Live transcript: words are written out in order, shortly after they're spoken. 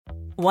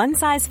One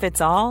size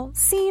fits all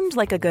seemed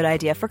like a good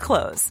idea for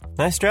clothes.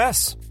 Nice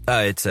dress.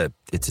 It's a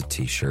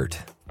t-shirt.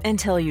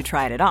 Until you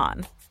tried it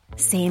on.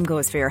 Same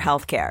goes for your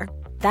healthcare.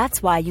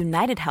 That's why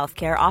United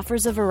Healthcare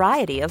offers a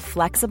variety of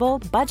flexible,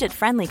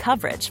 budget-friendly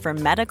coverage for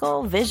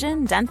medical,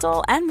 vision,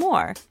 dental, and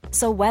more.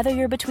 So whether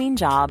you're between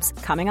jobs,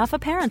 coming off a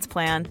parent's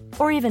plan,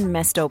 or even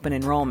missed open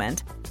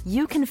enrollment,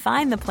 you can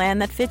find the plan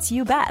that fits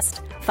you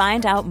best.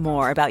 Find out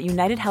more about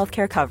United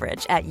Healthcare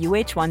coverage at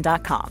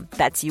uh1.com.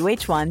 That's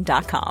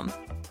uh1.com.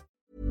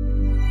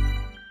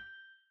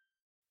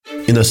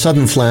 In a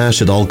sudden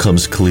flash, it all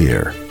comes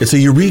clear. It's a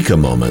eureka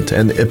moment,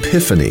 an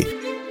epiphany.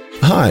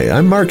 Hi,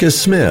 I'm Marcus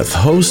Smith,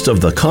 host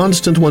of the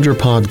Constant Wonder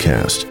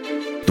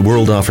podcast. The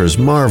world offers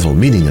marvel,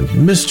 meaning,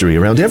 and mystery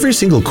around every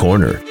single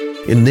corner.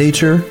 In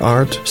nature,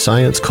 art,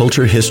 science,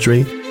 culture,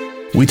 history,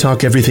 we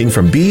talk everything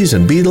from bees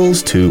and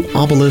beetles to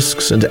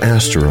obelisks and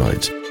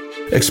asteroids.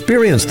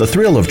 Experience the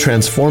thrill of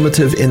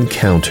transformative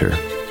encounter.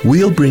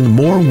 We'll bring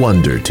more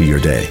wonder to your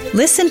day.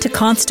 Listen to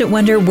Constant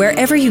Wonder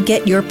wherever you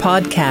get your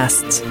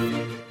podcasts.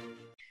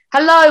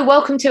 Hello,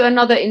 welcome to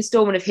another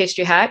instalment of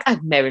History Hack. I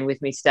have Merrin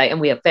with me today,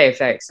 and we are very,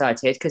 very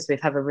excited because we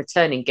have a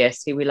returning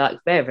guest who we like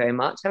very, very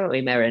much, haven't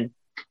we, Merrin?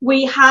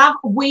 We have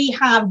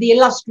the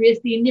illustrious,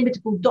 the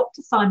inimitable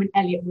Dr. Simon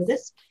Elliott with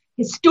us,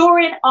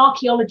 historian,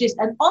 archaeologist,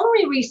 and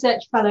honorary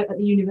research fellow at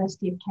the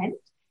University of Kent.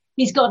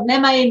 He's got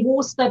an MA in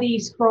War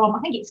Studies from, I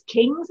think it's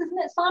King's, isn't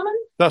it, Simon?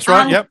 That's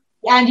right, yep.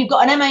 And you've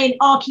got an MA in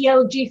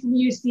Archaeology from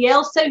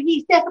UCL, so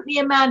he's definitely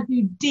a man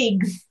who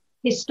digs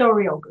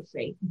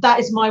historiography.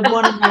 That is my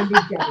one and only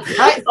joke.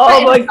 Right?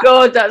 Oh my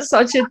God, that's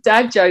such a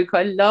dad joke.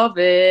 I love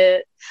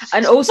it.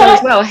 And also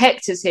as well,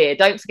 Hector's here.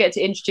 Don't forget to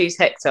introduce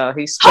Hector,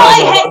 who's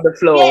on the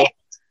floor. Yeah.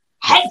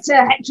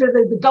 Hector,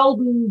 the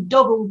golden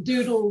dog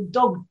doodle.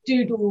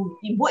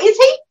 What is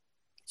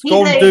he?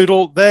 Golden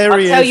Doodle, there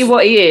he is. I'll tell you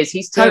what he is.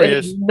 He's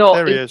totally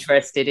not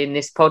interested in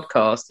this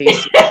podcast.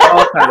 He's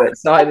at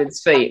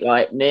Simon's feet,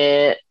 like,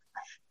 nah.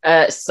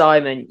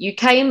 Simon, you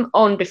came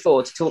on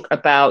before to talk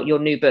about your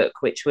new book,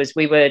 which was,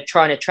 we were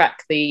trying to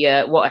track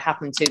the what had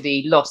happened to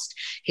the lost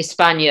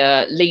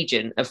Hispania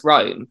Legion of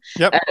Rome.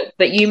 Yep.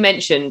 But you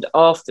mentioned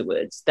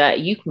afterwards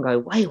that you can go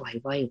way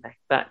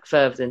back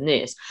further than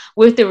this,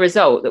 with the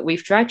result that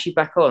we've dragged you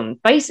back on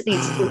basically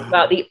to talk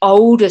about the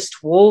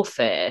oldest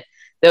warfare.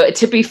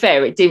 To be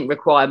fair, it didn't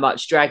require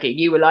much dragging.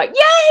 You were like,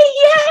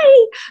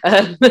 yay!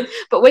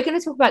 But we're going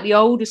to talk about the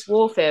oldest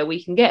warfare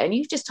we can get. And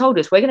you've just told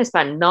us we're going to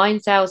span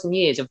 9,000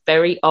 years of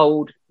very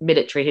old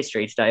military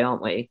history today,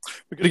 aren't we?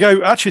 We're going to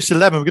go, actually it's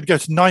 11, we're going to go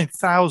to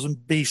 9,000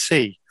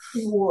 BC.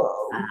 Whoa.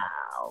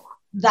 Wow.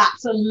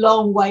 That's a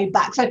long way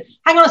back. So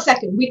hang on a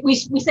second. We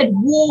said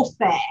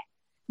warfare.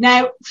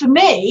 Now, for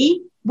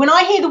me, when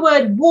I hear the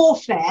word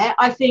warfare,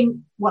 I think,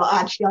 well,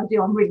 actually I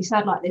do, I'm really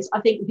sad like this.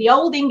 I think the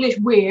Old English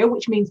weir,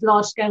 which means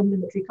large-scale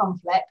military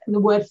conflict, and the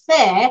word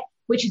fare,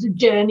 which is a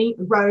journey,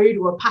 a road,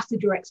 or a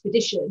passage or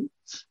expedition.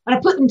 And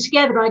I put them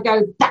together and I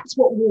go, that's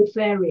what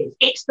warfare is.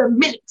 It's the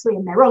military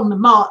and they're on the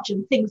march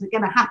and things are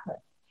going to happen.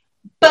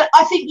 But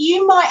I think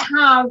you might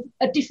have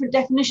a different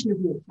definition of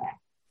warfare.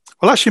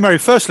 Well, actually, Mary,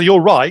 firstly,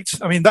 you're right.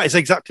 I mean, that is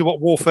exactly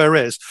what warfare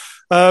is.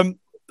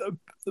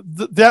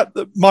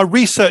 My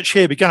research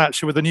here began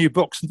actually with a new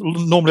book.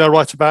 Normally I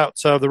write about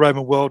the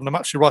Roman world, and I'm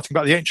actually writing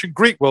about the ancient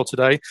Greek world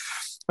today.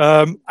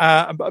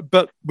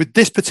 But with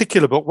this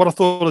particular book, what I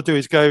thought I'd do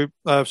is go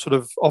sort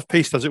of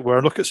off-piste, as it were,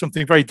 and look at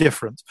something very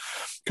different.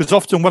 Because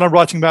often when I'm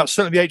writing about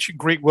certainly the ancient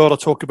Greek world, I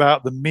talk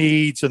about the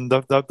Medes and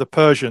the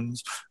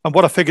Persians. And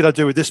what I figured I'd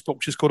do with this book,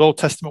 which is called Old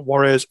Testament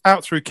Warriors,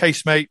 out through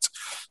Casemate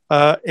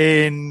on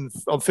the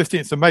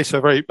 15th of May, so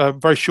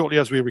very shortly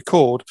as we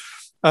record.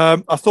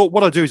 I thought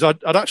what I'd do is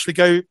I'd actually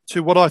go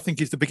to what I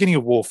think is the beginning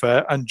of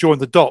warfare and join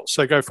the dots.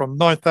 So go from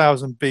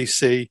 9,000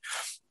 BC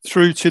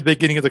through to the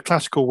beginning of the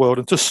classical world.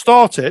 And to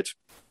start it,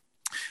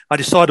 I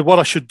decided what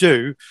I should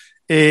do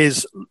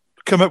is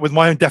come up with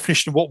my own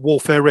definition of what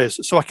warfare is.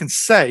 So I can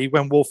say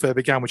when warfare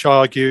began, which I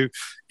argue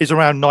is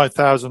around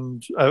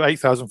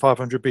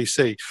 8,500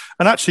 BC.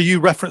 And actually you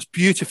referenced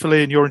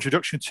beautifully in your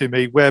introduction to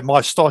me where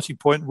my starting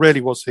point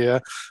really was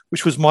here,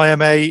 which was my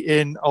MA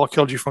in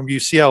archaeology from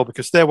UCL,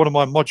 because there one of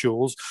my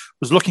modules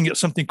was looking at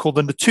something called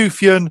the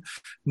Natufian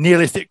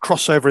Neolithic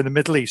crossover in the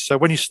Middle East. So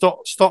when you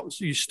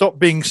stop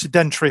being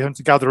sedentary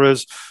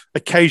hunter-gatherers,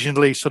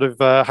 occasionally sort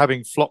of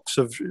having flocks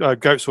of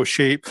goats or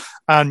sheep,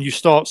 and you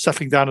start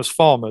settling down as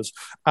farmers.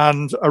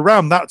 And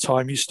around that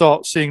time, you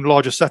start seeing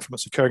larger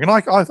settlements occurring. And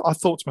I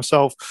thought to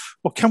myself,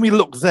 well, can we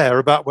look there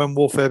about when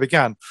warfare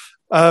began?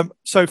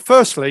 So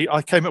firstly,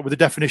 I came up with a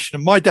definition,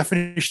 and my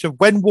definition of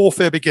when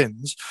warfare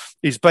begins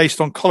is based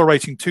on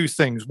correlating two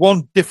things.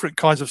 One, different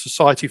kinds of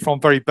society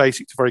from very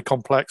basic to very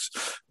complex,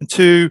 and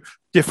two,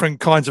 different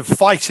kinds of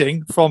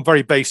fighting from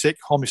very basic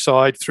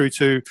homicide through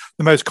to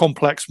the most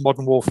complex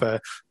modern warfare.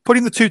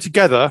 Putting the two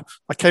together,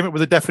 I came up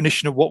with a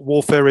definition of what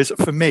warfare is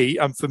for me.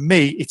 And for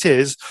me, it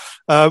is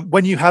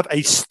when you have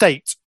a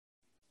state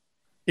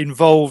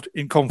involved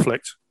in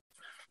conflict.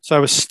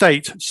 So a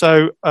state,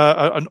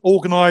 an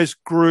organized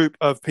group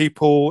of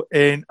people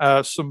in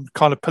some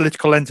kind of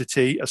political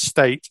entity, a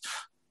state,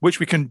 which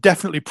we can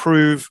definitely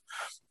prove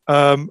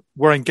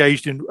were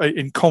engaged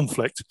in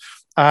conflict.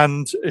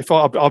 And if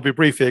I'll be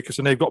brief here because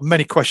I know you've got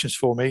many questions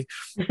for me.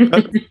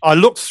 I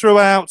looked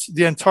throughout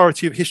the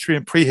entirety of history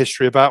and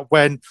prehistory about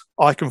when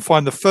I can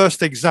find the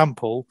first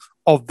example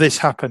of this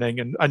happening,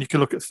 and you can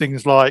look at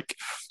things like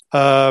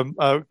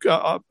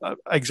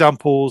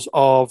examples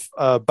of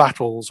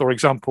battles or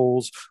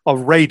examples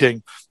of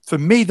raiding. For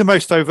me, the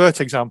most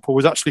overt example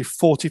was actually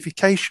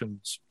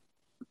fortifications.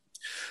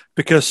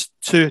 Because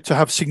to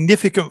have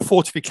significant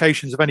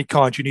fortifications of any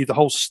kind, you need the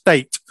whole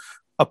state,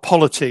 a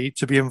polity,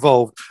 to be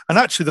involved. And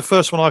actually, the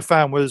first one I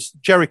found was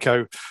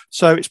Jericho.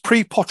 So it's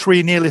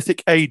pre-pottery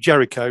Neolithic age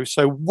Jericho.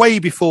 So way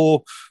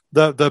before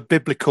the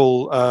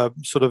biblical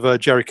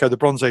Jericho, the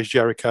Bronze Age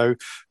Jericho.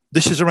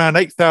 This is around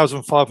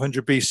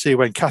 8,500 BC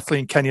when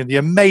Kathleen Kenyon, the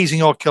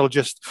amazing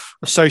archaeologist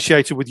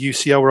associated with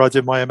UCL, where I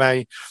did my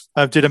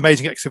MA, did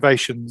amazing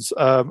excavations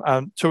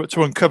and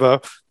to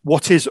uncover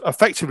what is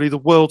effectively the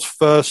world's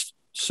first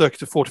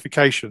circuit of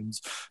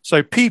fortifications.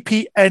 So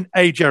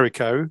PPNA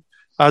Jericho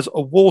has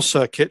a wall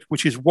circuit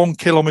which is 1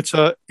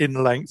 kilometer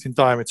in length, in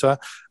diameter,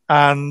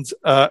 and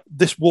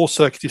this wall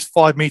circuit is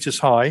 5 meters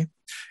high.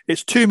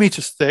 It's 2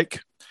 meters thick.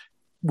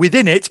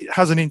 Within it, it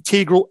has an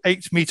integral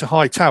 8 meter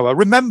high tower.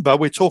 Remember,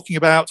 we're talking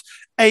about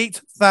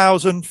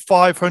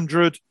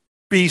 8,500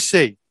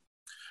 BC,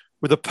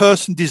 with a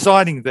person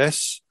designing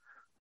this,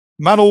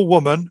 man or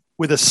woman,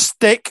 with a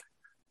stick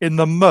in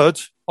the mud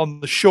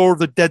on the shore of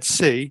the Dead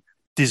Sea,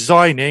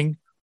 designing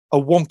a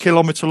 1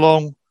 kilometer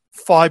long,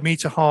 5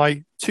 meter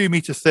high, 2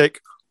 meter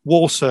thick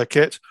wall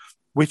circuit,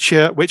 which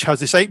has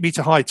this 8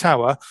 meter high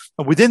tower.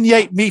 And within the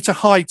 8 meter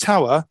high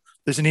tower,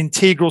 there's an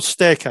integral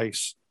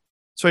staircase.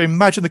 So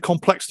imagine the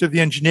complexity of the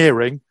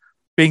engineering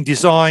being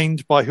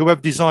designed by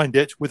whoever designed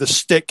it with a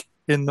stick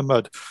in the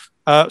mud.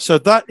 So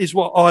that is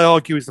what I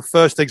argue is the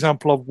first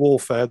example of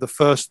warfare, the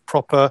first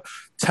proper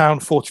town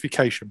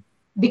fortification.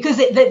 Because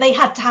they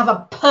had to have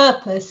a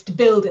purpose to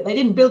build it. They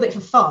didn't build it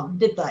for fun,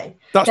 did they?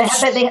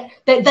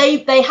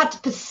 They had to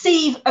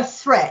perceive a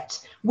threat,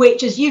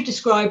 which, as you've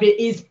described it,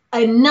 is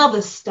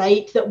another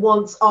state that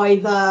wants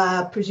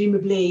either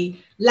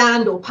presumably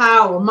land or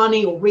power or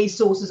money or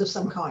resources of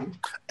some kind.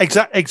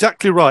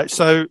 Exactly right.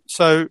 So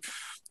to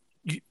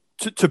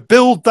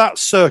build that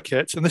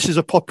circuit, and this is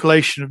a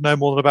population of no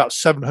more than about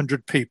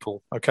 700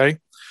 people, okay?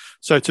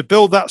 So to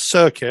build that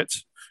circuit,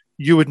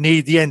 you would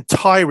need the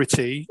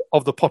entirety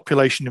of the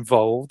population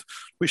involved,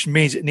 which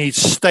means it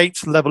needs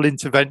state level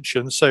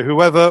intervention. So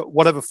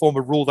whatever form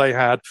of rule they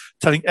had,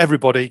 telling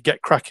everybody,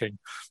 get cracking.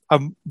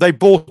 They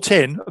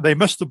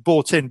must have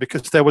bought in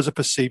because there was a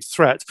perceived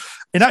threat.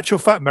 In actual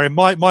fact, Mary,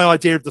 my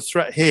idea of the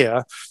threat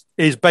here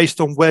is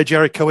based on where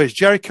Jericho is.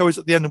 Jericho is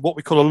at the end of what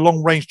we call a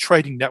long-range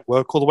trading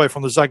network, all the way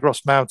from the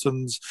Zagros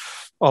Mountains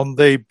on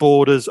the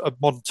borders of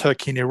modern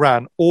Turkey and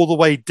Iran, all the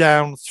way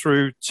down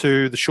through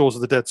to the shores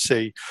of the Dead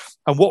Sea.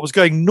 And what was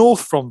going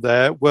north from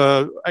there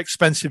were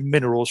expensive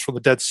minerals from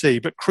the Dead Sea.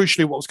 But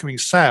crucially, what was coming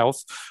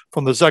south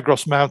from the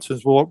Zagros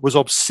Mountains was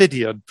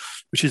obsidian,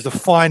 which is the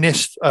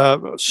finest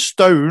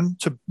stone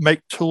to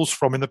make tools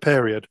from in the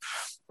period.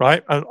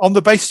 Right. And on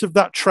the basis of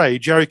that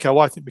trade, Jericho,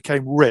 I think,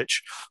 became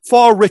rich,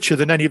 far richer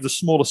than any of the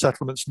smaller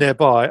settlements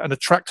nearby, and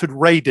attracted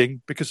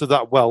raiding because of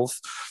that wealth,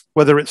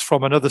 whether it's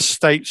from another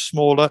state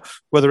smaller,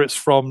 whether it's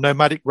from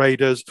nomadic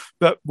raiders.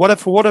 But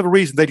for whatever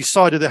reason, they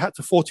decided they had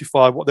to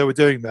fortify what they were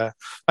doing there.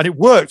 And it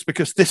worked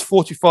because this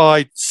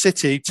fortified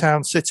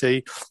town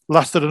city,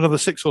 lasted another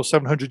 600 or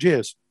 700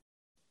 years.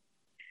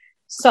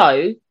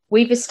 So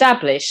we've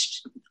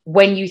established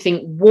when you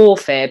think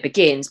warfare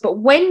begins, but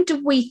when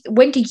do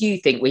you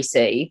think we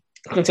see?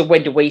 So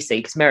when do we see?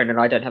 Because Merryn and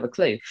I don't have a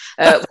clue.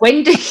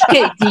 When do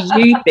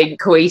you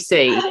think we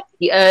see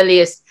the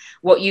earliest,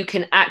 what you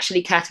can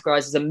actually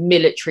categorise as a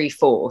military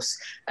force,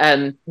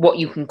 what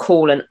you can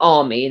call an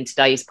army in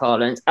today's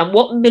parlance, and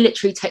what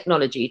military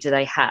technology do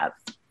they have?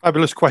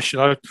 Fabulous question.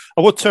 I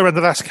would turn around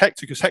and ask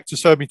Hector, because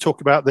Hector's heard me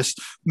talk about this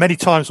many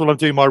times while I'm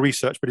doing my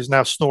research, but is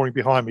now snoring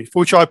behind me, for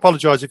which I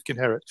apologise if you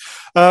can hear it.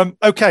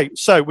 Okay,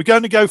 so we're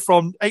going to go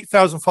from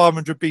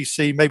 8,500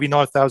 BC, maybe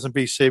 9,000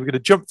 BC. We're going to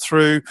jump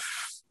through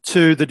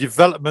to the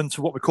development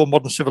of what we call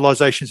modern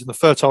civilizations in the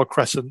Fertile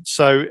Crescent.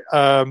 So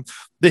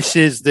this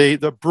is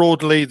the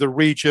broadly the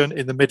region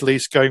in the Middle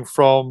East, going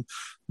from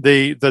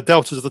the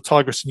deltas of the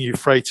Tigris and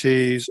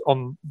Euphrates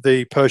on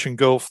the Persian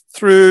Gulf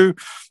through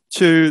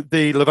to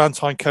the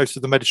Levantine coast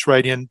of the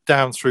Mediterranean,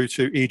 down through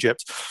to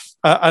Egypt.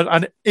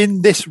 And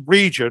in this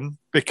region,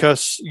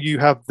 because you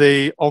have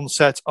the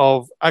onset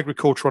of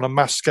agriculture on a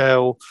mass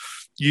scale,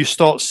 you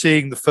start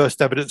seeing the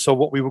first evidence of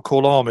what we would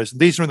call armies.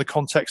 And these are in the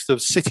context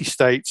of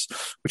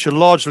city-states, which are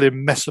largely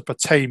in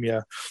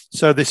Mesopotamia.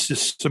 So this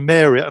is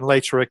Sumeria and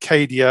later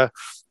Acadia,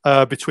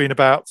 between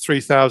about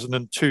 3000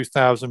 and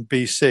 2000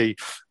 BC.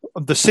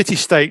 The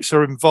city-states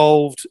are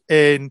involved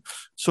in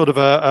sort of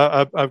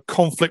a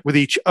conflict with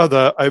each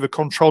other over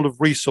control of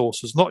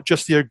resources, not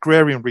just the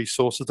agrarian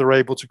resources they're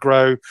able to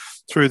grow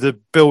through the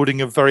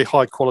building of very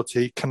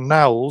high-quality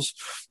canals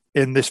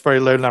in this very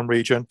lowland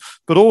region,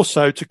 but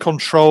also to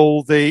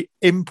control the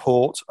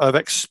import of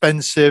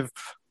expensive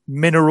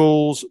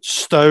minerals,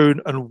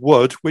 stone and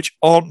wood, which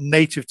aren't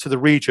native to the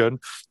region,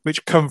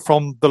 which come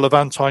from the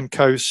Levantine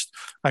coast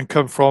and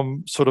come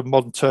from sort of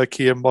modern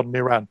Turkey and modern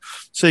Iran.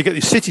 So you get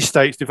these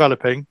city-states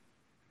developing,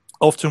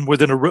 often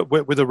with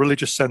a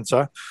religious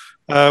centre,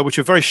 which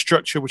are very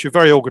structured, which are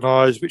very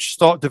organised, which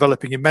start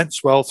developing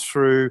immense wealth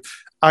through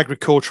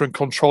agriculture and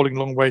controlling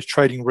long-range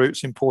trading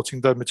routes, importing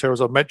the materials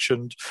I've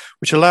mentioned,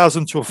 which allows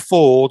them to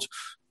afford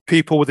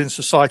people within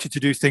society to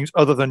do things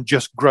other than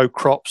just grow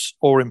crops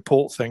or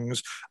import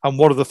things. And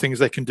one of the things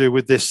they can do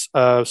with this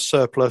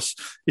surplus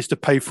is to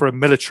pay for a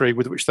military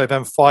with which they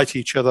then fight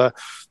each other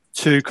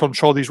to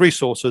control these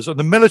resources. And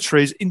the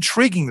militaries,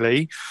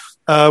 intriguingly,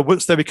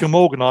 once they become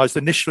organized,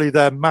 initially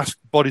they're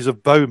masked bodies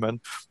of bowmen,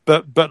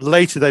 but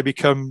later they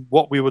become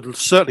what we would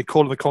certainly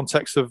call in the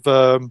context of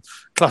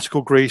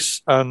classical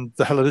Greece and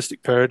the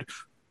Hellenistic period,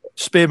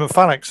 spearmen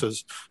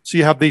phalanxes. So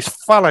you have these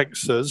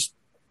phalanxes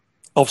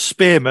of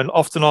spearmen,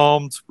 often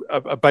armed,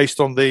 based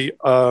on the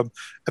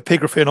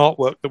epigraphy and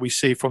artwork that we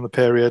see from the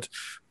period,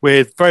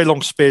 with very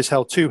long spears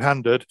held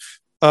two-handed.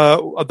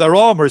 Their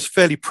armor is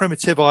fairly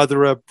primitive,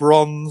 either a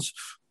bronze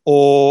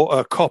or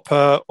a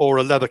copper or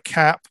a leather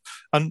cap.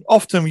 And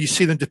often you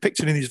see them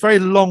depicted in these very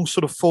long,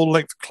 sort of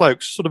full-length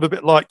cloaks, sort of a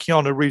bit like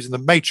Keanu Reeves in The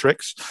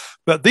Matrix.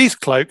 But these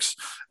cloaks,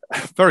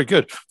 very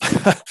good.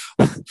 I'm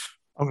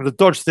going to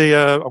dodge the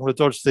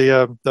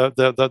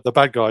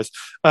bad guys.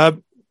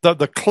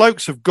 The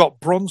cloaks have got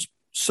bronze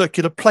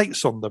circular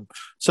plates on them.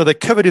 So they're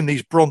covered in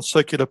these bronze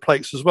circular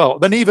plates as well.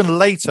 Then even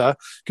later,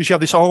 because you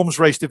have this arms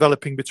race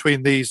developing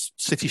between these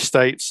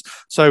city-states,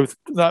 so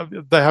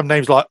they have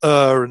names like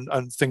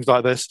and things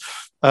like this,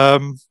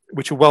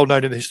 which are well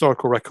known in the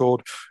historical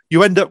record.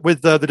 You end up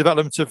with the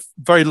development of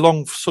very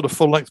long, sort of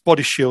full-length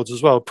body shields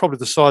as well, probably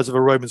the size of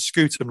a Roman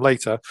scutum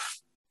later,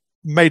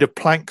 made of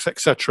planks,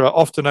 etc.,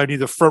 often only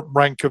the front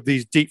rank of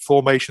these deep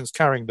formations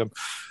carrying them.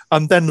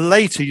 And then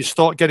later you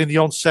start getting the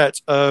onset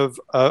of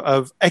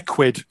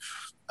equid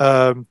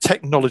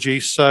technology,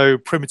 so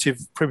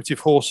primitive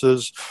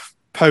horses,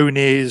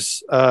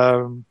 ponies,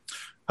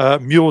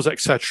 mules,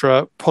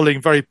 etc.,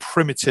 pulling very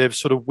primitive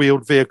sort of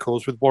wheeled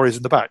vehicles with warriors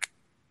in the back.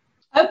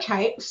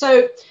 Okay,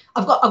 so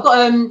I've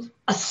got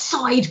a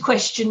side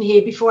question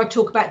here before I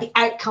talk about the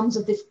outcomes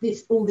of this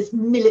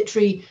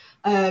military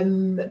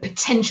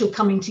potential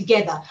coming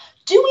together.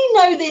 Do we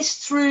know this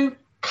through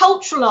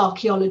cultural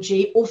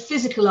archaeology or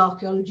physical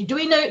archaeology? Do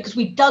we know it because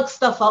we dug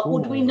stuff up,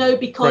 or do we know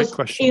because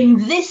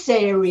in this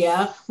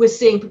area we're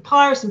seeing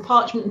papyrus and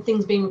parchment and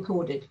things being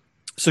recorded?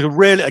 So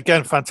really,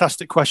 again,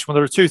 fantastic question. Well,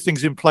 there are two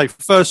things in play.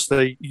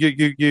 Firstly,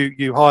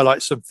 you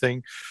highlight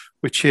something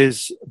which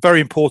is very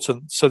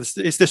important. So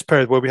it's this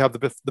period where we have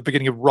the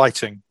beginning of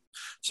writing.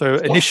 So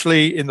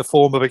initially in the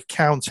form of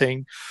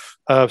accounting,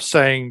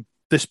 saying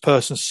this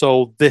person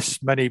sold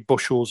this many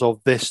bushels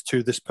of this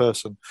to this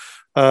person,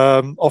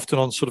 often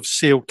on sort of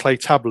sealed clay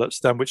tablets,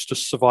 then which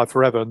just survive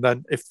forever. And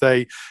then if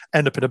they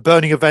end up in a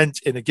burning event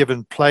in a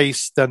given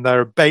place, then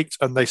they're baked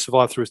and they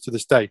survive through us to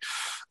this day,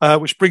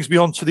 which brings me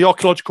on to the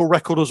archaeological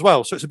record as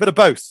well. So it's a bit of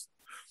both.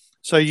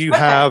 So you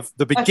have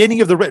the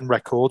beginning of the written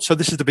record. So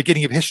this is the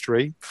beginning of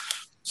history.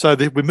 So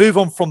we move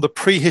on from the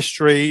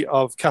prehistory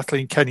of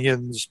Kathleen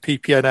Kenyon's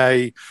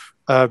PPNA,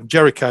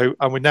 Jericho,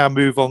 and we now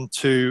move on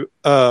to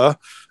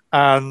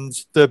and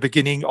the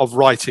beginning of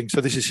writing. So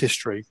this is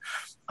history.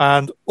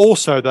 And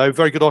also, though,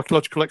 very good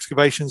archaeological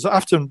excavations,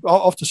 often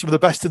some of the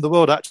best in the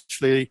world,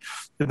 actually,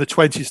 in the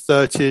 20s,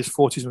 30s,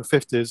 40s, and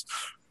 50s,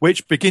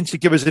 which begin to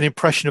give us an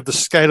impression of the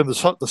scale and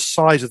the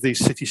size of these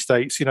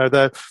city-states. You know,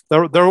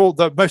 they're all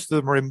most of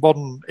them are in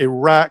modern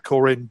Iraq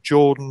or in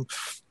Jordan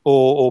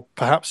or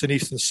perhaps in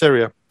eastern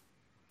Syria.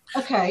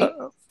 Okay.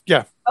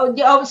 Yeah.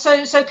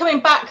 So coming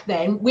back,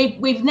 then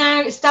we've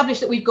now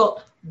established that we've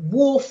got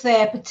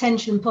warfare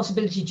potential and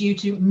possibility due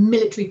to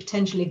military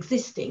potential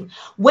existing.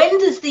 When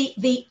does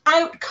the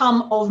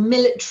outcome of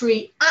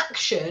military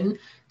action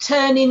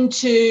turn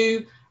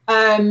into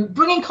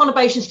bringing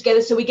conurbations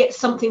together so we get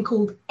something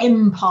called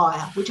empire,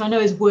 which I know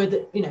is a word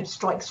that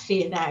strikes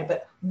fear now,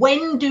 but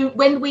when do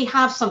we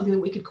have something that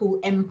we could call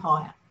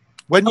empire?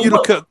 When you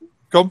look at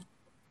go on.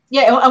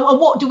 Yeah, and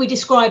what do we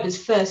describe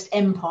as first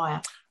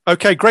empire?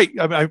 Okay, great.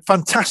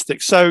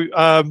 Fantastic. So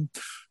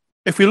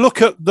if we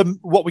look at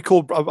what we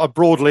call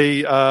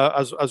broadly,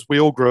 as we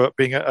all grew up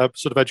being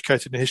sort of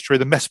educated in history,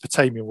 the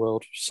Mesopotamian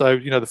world. So,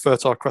 the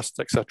Fertile Crescent,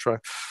 etc.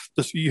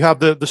 You have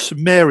the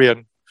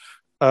Sumerian,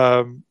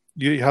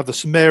 you have the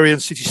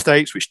Sumerian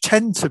city-states, which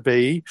tend to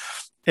be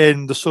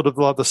in the sort of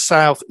like the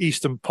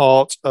southeastern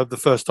part of the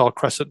Fertile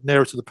Crescent,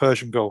 nearer to the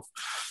Persian Gulf.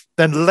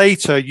 Then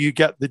later you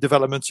get the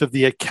development of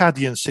the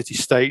Akkadian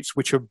city-states,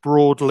 which are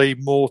broadly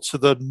more to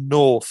the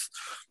north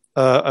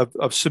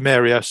of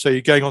Sumeria. So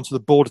you're going on to the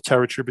border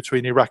territory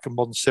between Iraq and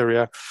modern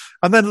Syria.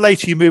 And then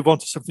later you move on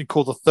to something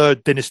called the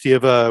Third Dynasty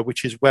of Ur,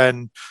 which is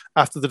when,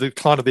 after the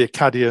decline of the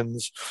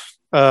Akkadians,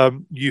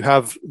 you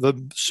have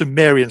the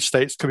Sumerian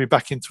states coming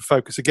back into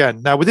focus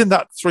again. Now, within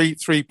that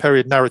three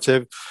period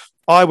narrative,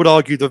 I would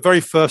argue, the very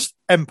first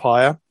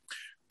empire,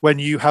 when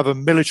you have a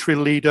military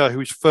leader who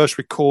is first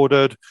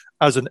recorded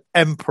as an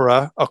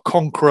emperor, a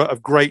conqueror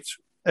of great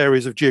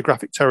areas of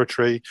geographic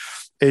territory,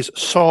 is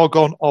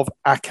Sargon of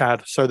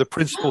Akkad. So the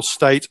principal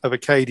state of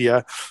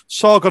Acadia.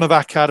 Sargon of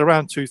Akkad,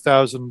 around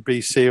 2000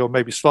 BC, or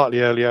maybe slightly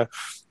earlier,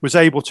 was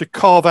able to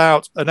carve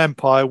out an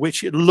empire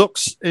which, it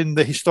looks in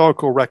the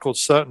historical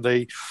records,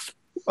 certainly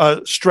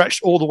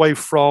stretched all the way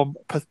from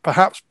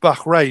perhaps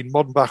Bahrain,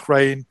 modern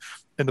Bahrain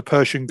in the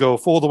Persian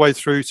Gulf, all the way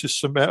through to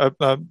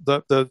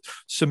the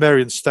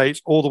Sumerian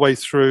states, all the way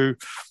through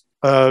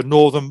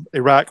northern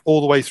Iraq, all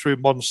the way through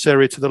modern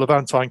Syria to the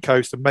Levantine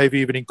coast, and maybe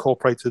even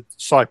incorporated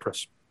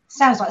Cyprus.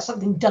 Sounds like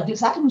something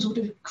Douglas Adams would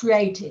have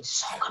created.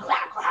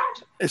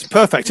 It's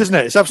perfect, isn't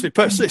it? It's absolutely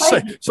perfect.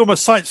 It's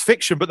almost science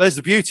fiction, but there's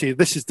the beauty. I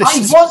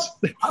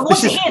want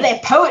to hear their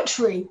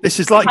poetry. This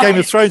is like Game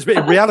of Thrones, but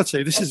in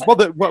reality, this is what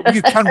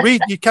you can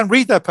read. You can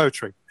read their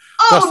poetry.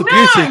 That's the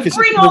beauty.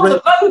 Bring on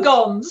the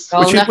Vogons.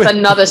 Oh, that's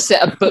another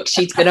set of books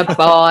she's going to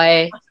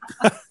buy.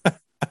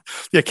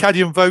 The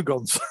Akkadian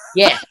Vogons.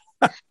 Yeah.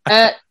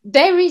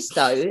 There is,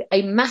 though,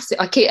 a massive.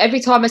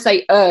 Every time I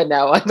say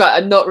now,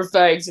 I'm not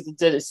referring to the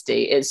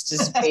dynasty. It's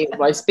just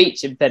my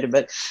speech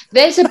impediment.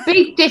 There's a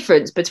big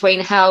difference between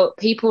how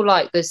people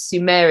like the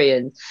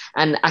Sumerians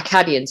and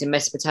Akkadians in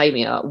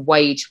Mesopotamia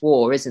waged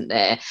war, isn't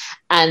there?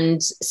 And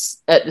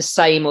at the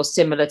same or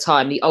similar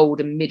time, the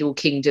Old and Middle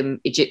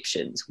Kingdom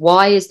Egyptians.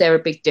 Why is there a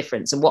big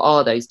difference, and what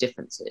are those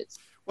differences?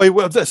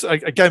 Well, that's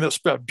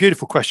a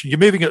beautiful question. You're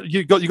moving at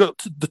you got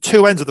the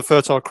two ends of the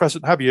Fertile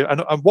Crescent, have you?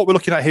 And what we're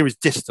looking at here is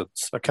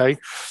distance. Okay,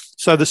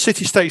 so the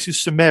city-states of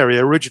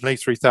Sumeria, originally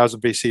 3000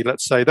 BC,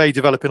 let's say, they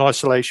develop in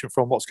isolation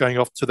from what's going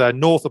off to their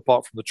north,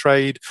 apart from the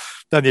trade.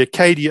 Then the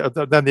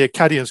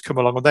Akkadians come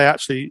along, and they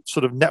actually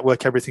sort of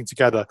network everything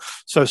together.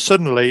 So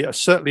suddenly,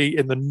 certainly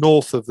in the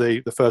north of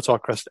the Fertile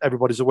Crescent,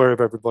 everybody's aware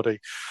of everybody,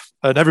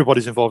 and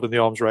everybody's involved in the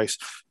arms race.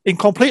 In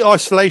complete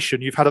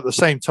isolation, you've had at the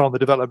same time the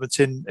developments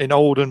in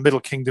Old and Middle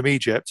Kingdom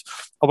Egypt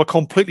of a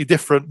completely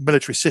different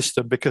military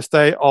system, because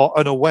they are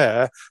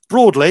unaware,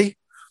 broadly,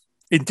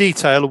 in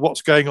detail, of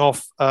what's going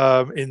off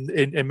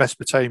in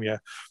Mesopotamia.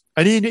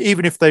 And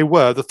even if they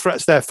were, the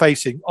threats they're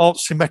facing aren't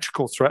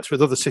symmetrical threats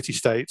with other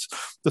city-states.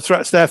 The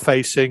threats they're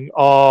facing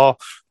are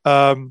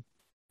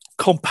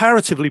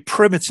comparatively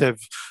primitive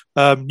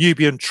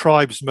Nubian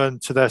tribesmen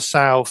to their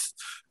south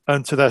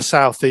and to their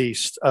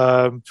southeast.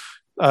 The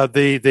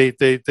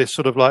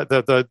sort of like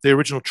the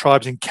original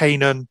tribes in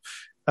Canaan,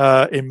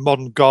 in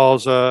modern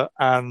Gaza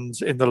and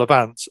in the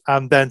Levant,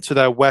 and then to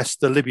their west,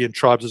 the Libyan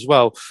tribes as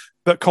well.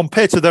 But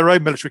compared to their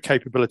own military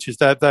capabilities,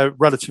 they're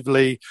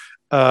relatively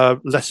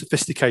less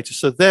sophisticated.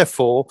 So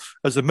therefore,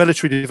 as the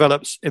military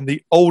develops in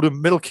the Old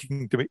and Middle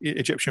Kingdom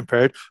Egyptian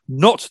period,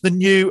 not the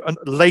new and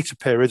later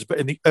periods, but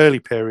in the early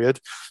period,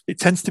 it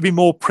tends to be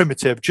more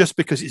primitive, just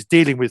because it's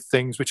dealing with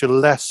things which are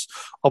less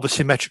of a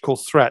symmetrical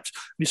threat.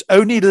 And it's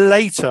only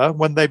later,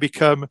 when they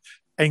become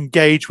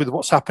engaged with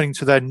what's happening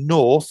to their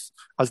north,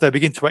 as they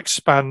begin to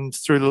expand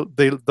through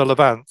the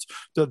Levant,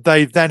 that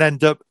they then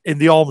end up in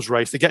the arms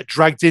race. They get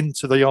dragged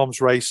into the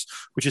arms race,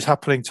 which is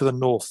happening to the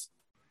north.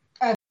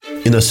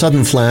 In a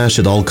sudden flash,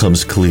 it all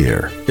comes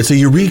clear. It's a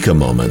eureka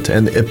moment,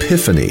 an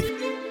epiphany.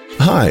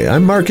 Hi,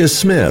 I'm Marcus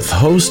Smith,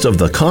 host of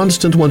the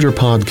Constant Wonder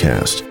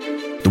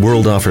podcast. The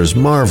world offers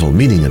marvel,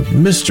 meaning,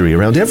 and mystery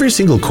around every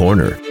single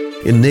corner.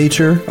 In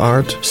nature,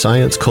 art,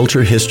 science,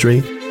 culture,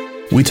 history,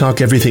 we talk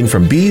everything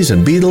from bees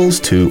and beetles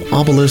to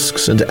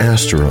obelisks and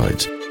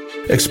asteroids.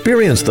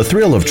 Experience the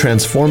thrill of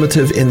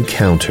transformative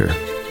encounter.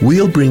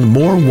 We'll bring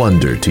more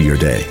wonder to your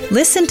day.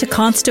 Listen to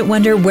Constant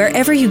Wonder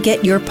wherever you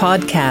get your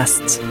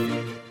podcasts.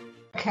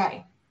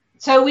 Okay,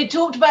 so we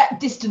talked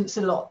about distance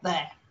a lot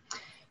there.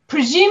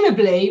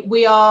 Presumably,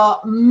 we are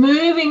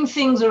moving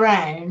things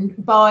around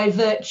by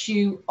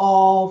virtue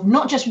of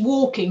not just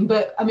walking,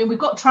 but, I mean, we've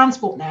got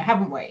transport now,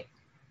 haven't we?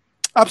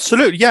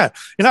 Absolutely, yeah.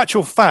 In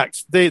actual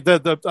fact,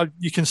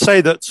 you can say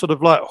that sort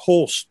of like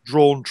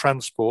horse-drawn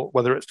transport,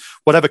 whether it's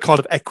whatever kind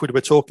of equid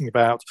we're talking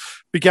about,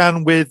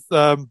 began with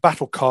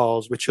battle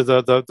cars, which are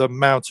the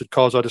mounted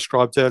cars I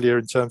described earlier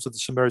in terms of the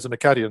Sumerians and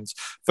Akkadians.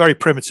 Very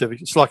primitive.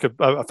 It's like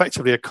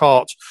effectively a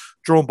cart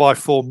drawn by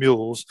 4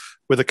 mules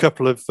with a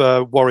couple of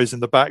warriors in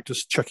the back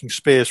just chucking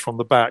spears from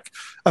the back.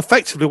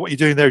 Effectively, what you're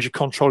doing there is you're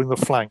controlling the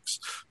flanks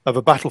of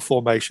a battle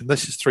formation.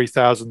 This is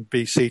 3000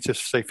 BC to,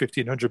 say,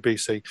 1500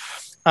 BC.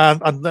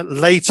 And then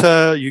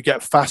later you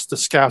get faster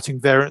scouting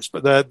variants,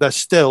 but they're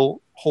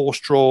still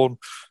horse-drawn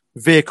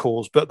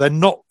vehicles, but they're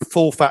not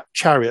full-fat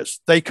chariots.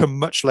 They come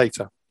much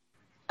later.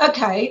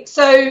 Okay,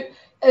 so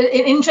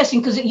interesting,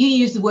 because you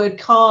use the word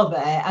car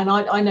there, and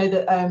I know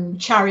that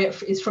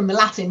chariot is from the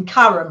Latin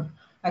carum.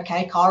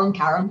 Okay, carum,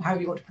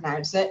 however you want to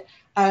pronounce it,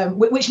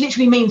 which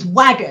literally means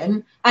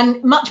wagon,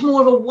 and much more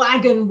of a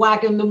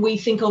wagon than we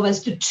think of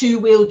as the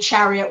 2-wheeled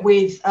chariot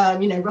with,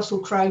 Russell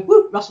Crowe,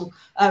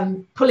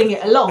 pulling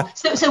it along.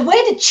 So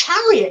where did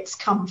chariots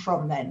come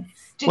from then?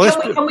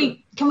 Can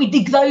we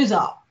dig those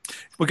up?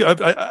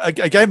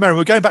 Again, Mary,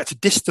 we're going back to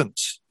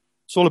distance.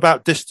 It's all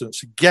about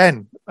distance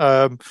again.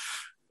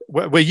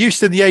 we're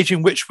used in the age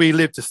in which we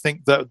live to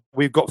think that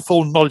we've got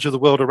full knowledge of the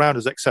world around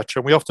us, etc.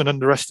 And we often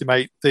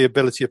underestimate the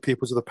ability of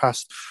peoples of the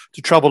past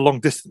to travel long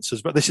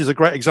distances. But this is a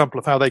great example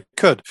of how they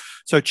could.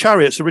 So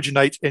chariots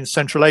originate in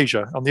Central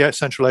Asia, on the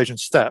Central Asian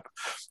steppe.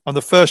 And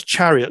the first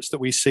chariots that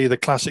we see, the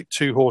classic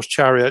 2-horse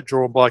chariot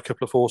drawn by a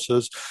couple of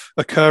horses,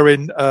 occur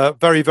in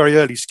very, very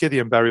early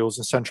Scythian burials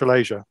in Central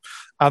Asia.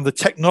 And the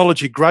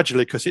technology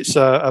gradually, because it's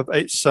sort of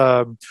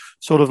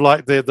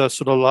like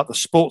the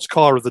sports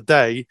car of the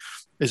day,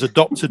 is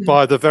adopted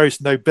by the various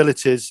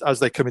nobilities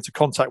as they come into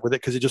contact with it,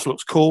 because it just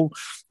looks cool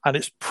and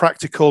it's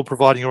practical,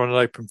 providing you're on an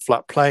open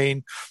flat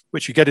plain,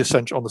 which you get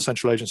on the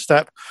Central Asian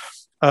steppe.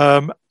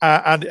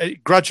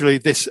 Gradually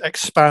this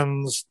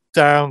expands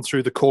down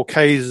through the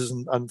Caucasus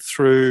and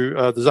through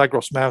the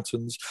Zagros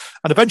Mountains.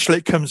 And eventually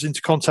it comes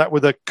into contact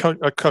with a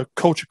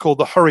culture called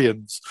the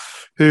Hurrians,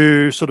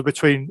 who sort of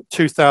between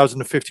 2000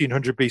 and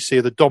 1500 BC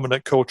are the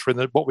dominant culture in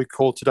what we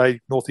call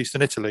today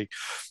northeastern Italy.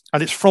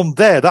 And it's from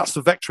there, that's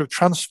the vector of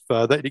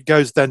transfer, that it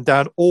goes then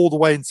down all the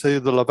way into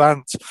the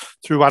Levant,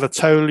 through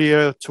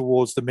Anatolia,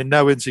 towards the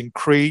Minoans in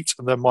Crete,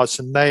 and the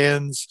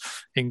Mycenaeans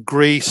in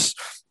Greece,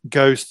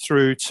 goes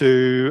through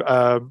to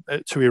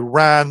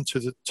Iran, to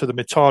the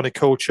Mitanni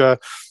culture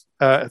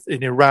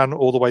in Iran,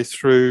 all the way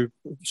through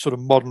sort of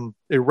modern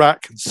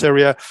Iraq and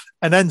Syria,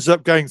 and ends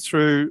up going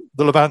through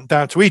the Levant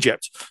down to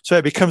Egypt. So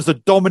it becomes the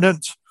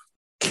dominant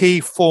key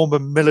form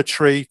of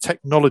military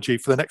technology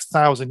for the next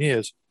 1,000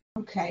 years.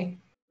 Okay.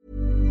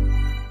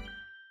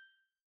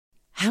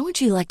 How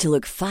would you like to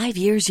look 5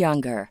 years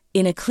younger?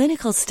 In a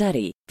clinical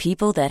study,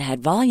 people that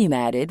had volume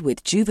added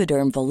with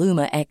Juvederm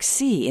Voluma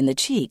XC in the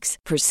cheeks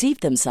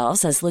perceived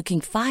themselves as looking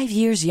 5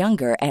 years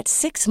younger at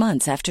 6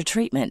 months after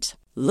treatment.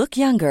 Look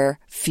younger,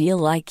 feel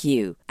like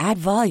you. Add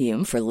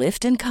volume for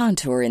lift and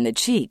contour in the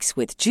cheeks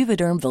with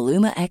Juvederm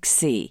Voluma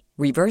XC.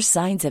 Reverse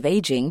signs of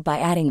aging by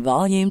adding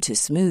volume to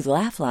smooth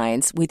laugh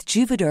lines with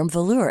Juvederm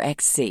Volure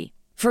XC.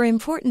 For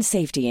important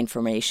safety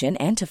information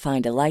and to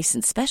find a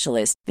licensed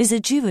specialist,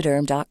 visit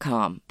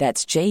Juvederm.com.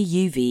 That's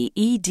JUVEDERM.com.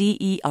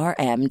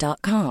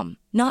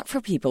 Not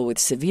for people with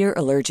severe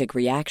allergic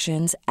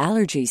reactions,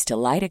 allergies to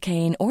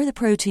lidocaine, or the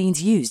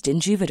proteins used in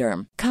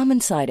Juvederm.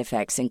 Common side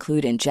effects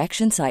include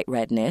injection site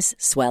redness,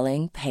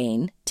 swelling,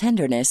 pain,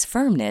 tenderness,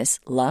 firmness,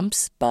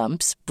 lumps,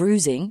 bumps,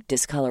 bruising,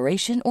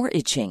 discoloration, or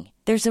itching.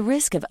 There's a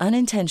risk of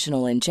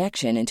unintentional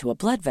injection into a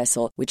blood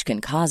vessel, which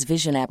can cause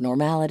vision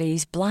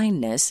abnormalities,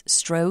 blindness,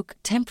 stroke,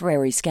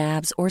 temporary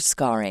scabs, or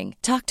scarring.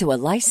 Talk to a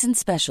licensed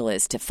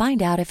specialist to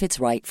find out if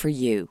it's right for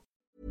you.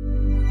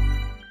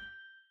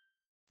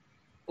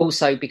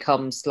 Also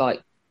becomes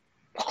like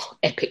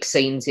epic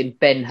scenes in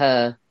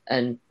Ben-Hur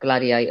and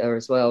Gladiator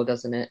as well,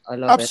 doesn't it? I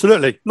love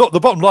Absolutely. it. Look, the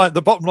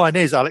bottom line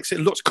is, Alex,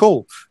 it looks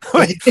cool.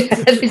 This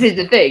is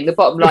the thing. The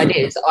bottom line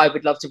is, I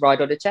would love to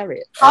ride on a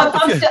chariot.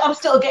 I'm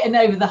still getting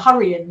over the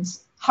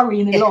Hurrians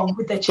hurrying along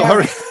with their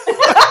chariot.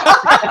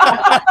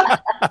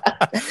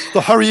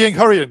 The hurrying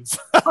Hurrians.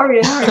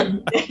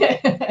 Hurrying.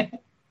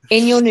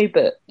 In your new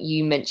book,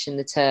 you mentioned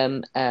the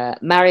term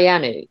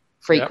Marianu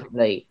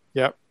frequently.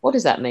 Yep. What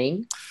does that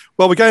mean?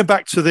 Well, we're going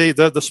back to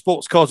the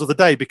sports cars of the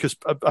day, because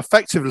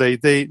effectively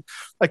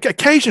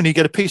occasionally you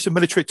get a piece of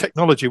military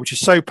technology which is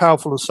so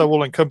powerful and so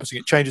all-encompassing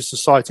it changes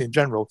society in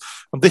general.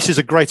 And this is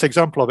a great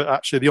example of it,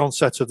 actually, the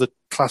onset of the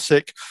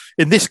classic,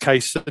 in this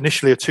case,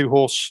 initially a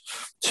 2-horse,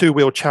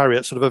 2-wheel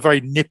chariot, sort of a very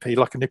nippy,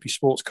 like a nippy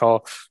sports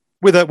car,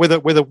 with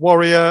a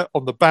warrior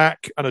on the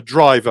back and a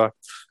driver.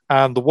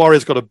 And the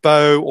warrior's got a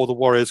bow, or the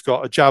warrior's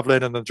got a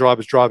javelin, and the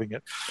driver's driving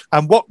it.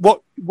 And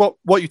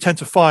what you tend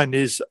to find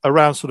is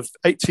around sort of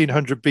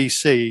 1800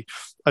 BC,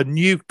 a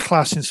new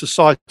class in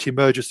society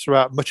emerges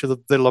throughout much of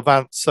the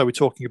Levant. So we're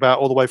talking about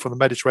all the way from the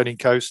Mediterranean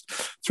coast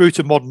through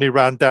to modern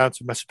Iran down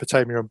to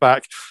Mesopotamia and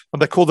back.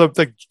 And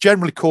they're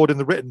generally called in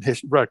the written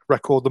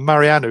record the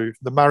Marianu.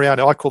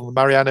 I call them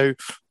the Marianu,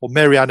 or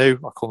Marianu.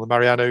 I call them the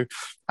Marianu.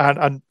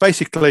 And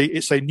basically,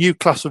 it's a new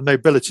class of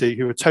nobility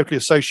who are totally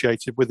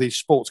associated with these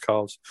sports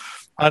cars.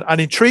 And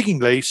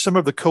intriguingly, some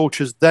of the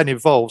cultures then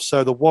evolve.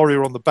 So the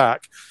warrior on the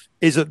back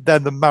isn't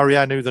then the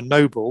Marianu, the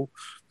noble.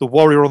 The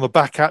warrior on the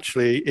back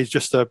actually is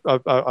just an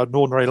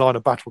ordinary line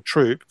of battle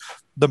troop.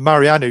 The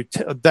Marianu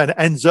then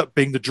ends up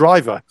being the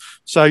driver.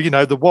 So,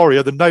 the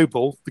warrior, the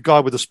noble, the guy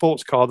with the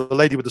sports car, the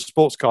lady with the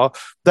sports car,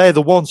 they're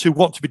the ones who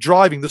want to be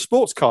driving the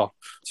sports car.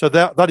 So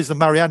that is the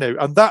Marianu.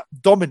 And that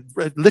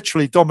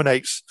literally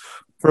dominates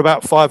for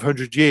about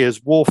 500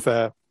 years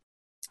warfare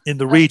in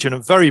the region,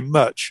 and very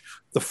much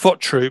the foot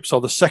troops or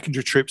the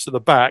secondary troops at the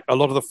back. A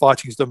lot of the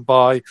fighting is done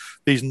by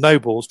these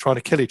nobles trying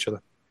to kill each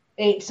other.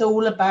 It's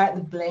all about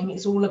the bling.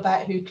 It's all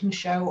about who can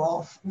show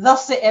off.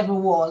 Thus it ever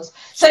was.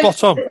 So,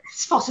 Spot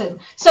on.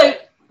 So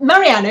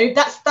Marianu,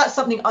 that's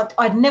something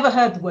I'd never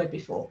heard the word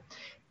before.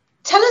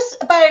 Tell us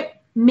about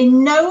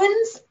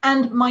Minoans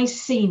and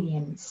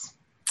Mycenaeans.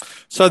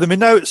 So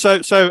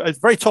so it's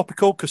very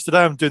topical, because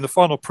today I'm doing the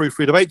final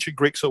proofread of Ancient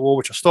Greeks at War,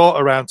 which I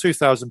start around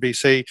 2000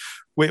 BC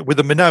with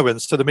the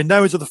Minoans. So the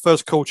Minoans are the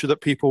first culture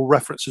that people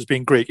reference as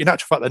being Greek. In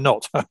actual fact, they're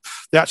not.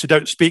 They actually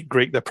don't speak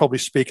Greek. They probably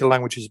speak a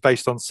language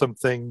based on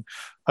something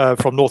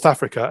from North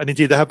Africa. And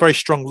indeed, they have very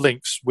strong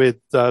links with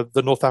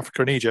the North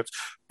Africa and Egypt.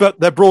 But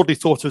they're broadly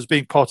thought of as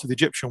being part of the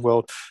Egyptian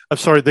world.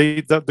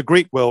 The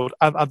Greek world.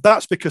 And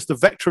that's because the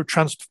vector of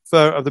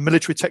transfer of the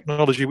military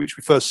technology, which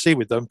we first see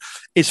with them,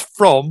 is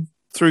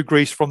through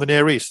Greece, from the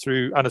Near East,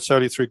 through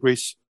Anatolia, through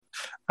Greece,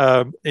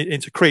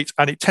 into Crete,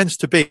 and it tends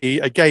to be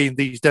again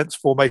these dense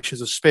formations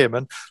of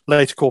spearmen,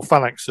 later called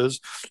phalanxes,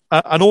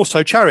 and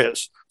also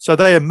chariots. So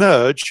they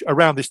emerge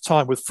around this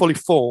time with fully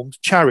formed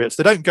chariots.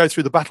 They don't go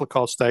through the battle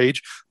car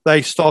stage.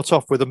 They start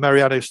off with the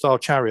Meriano-style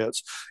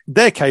chariots. In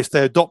their case,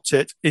 they adopt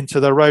it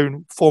into their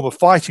own form of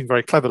fighting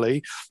very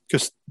cleverly,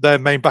 because their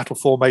main battle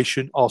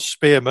formation are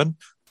spearmen,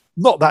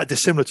 not that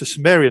dissimilar to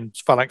Sumerian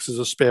phalanxes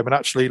of spearmen,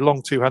 actually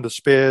long two-handed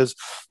spears,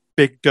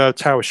 big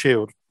tower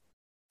shield.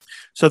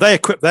 So they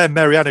equip their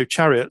Meriano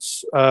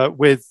chariots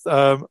with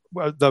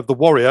the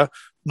warrior,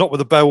 not with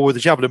a bow or with a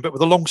javelin, but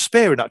with a long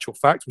spear, in actual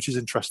fact, which is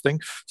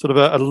interesting, sort of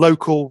a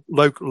local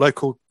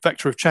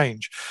vector of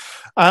change.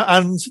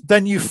 And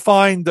then you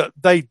find that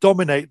they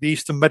dominate the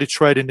Eastern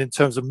Mediterranean in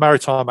terms of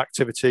maritime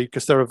activity,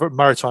 because they're a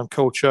maritime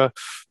culture.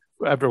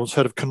 Everyone's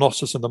heard of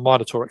Knossos and the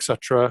Minotaur,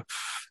 etc.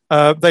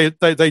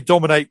 They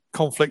dominate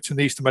conflict in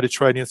the Eastern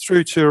Mediterranean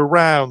through to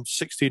around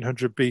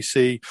 1600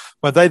 BC,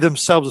 when they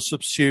themselves are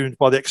subsumed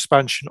by the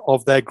expansion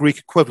of their Greek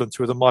equivalent,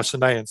 who are the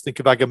Mycenaeans. Think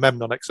of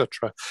Agamemnon,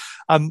 etc.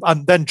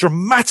 And then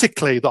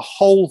dramatically, the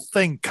whole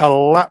thing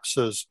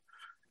collapses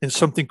in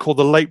something called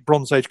the Late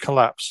Bronze Age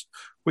collapse,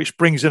 which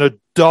brings in a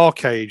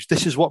dark age.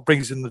 This is what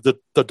brings in the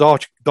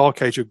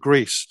dark age of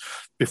Greece,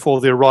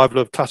 before the arrival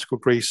of classical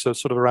Greece,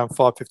 sort of around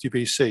 550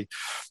 BC.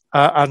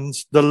 And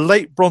the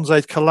Late Bronze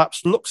Age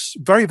collapse looks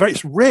very, very,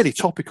 it's really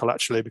topical,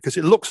 actually, because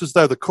it looks as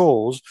though the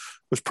cause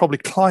was probably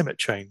climate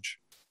change.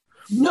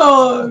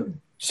 No.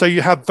 So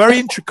you have very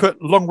intricate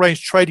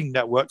long-range trading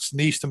networks in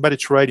the Eastern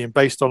Mediterranean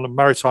based on the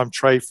maritime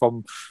trade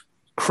from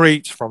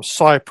Crete, from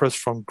Cyprus,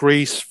 from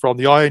Greece, from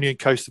the Ionian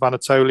coast of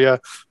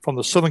Anatolia, from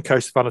the southern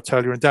coast of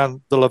Anatolia, and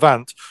down the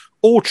Levant,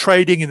 all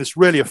trading in this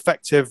really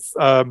effective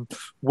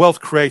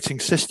wealth-creating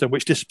system,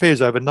 which disappears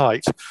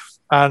overnight.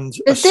 And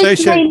does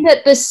this mean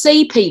that the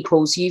sea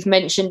peoples you've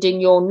mentioned in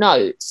your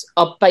notes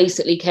are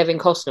basically Kevin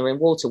Costner in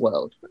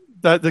Waterworld?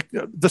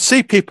 The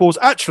sea peoples,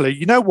 actually,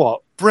 you know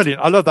what?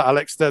 Brilliant. I love that,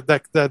 Alex. They're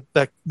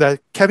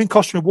Kevin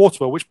Costner in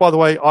Waterworld, which, by the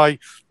way, I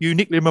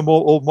uniquely remember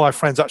all my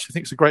friends actually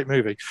think it's a great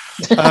movie.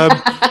 You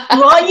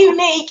are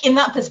unique in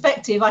that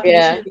perspective, I can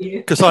assure you.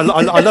 Because I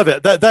love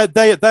it.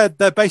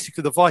 They're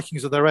basically the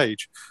Vikings of their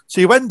age.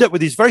 So you end up with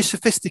these very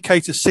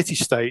sophisticated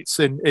city-states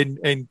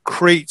in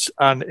Crete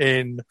and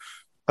in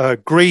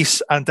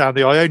Greece and down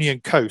the Ionian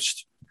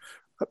coast,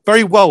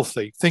 very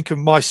wealthy. Think of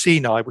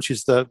Mycenae, which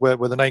is where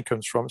the name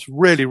comes from. It's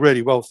really,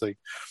 really wealthy,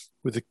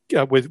 with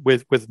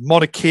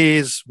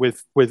monarchies,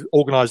 with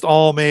organized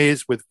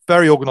armies, with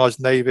very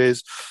organized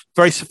navies,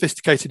 very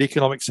sophisticated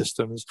economic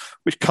systems,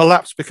 which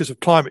collapse because of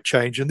climate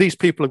change. And these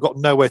people have got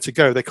nowhere to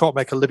go. They can't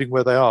make a living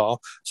where they are,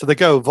 so they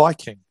go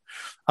Viking.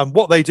 And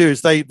what they do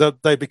is they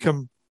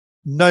become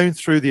known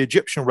through the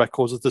Egyptian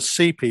records as the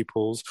Sea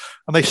Peoples,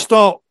 and they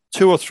start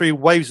 2 or 3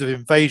 waves of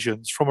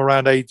invasions from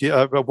around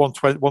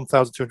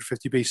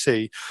 1250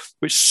 BC,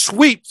 which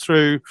sweep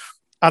through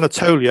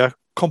Anatolia,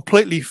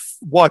 completely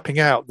wiping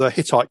out the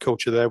Hittite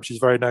culture there, which is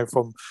very known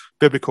from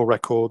biblical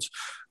records.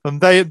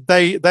 And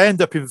they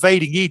end up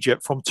invading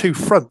Egypt from 2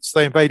 fronts.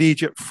 They invade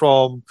Egypt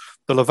from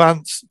the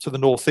Levant to the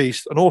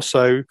northeast, and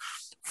also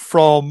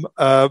from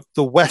the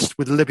west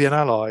with Libyan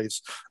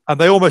allies. And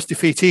they almost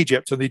defeat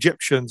Egypt, and the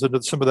Egyptians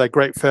and some of their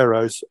great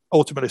pharaohs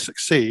ultimately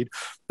succeed.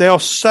 They are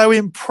so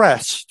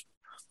impressed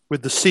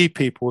with the Sea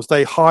Peoples,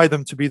 they hire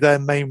them to be their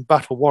main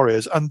battle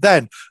warriors. And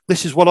then,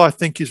 this is what I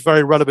think is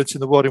very relevant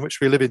in the world in which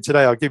we live in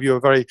today. I'll give you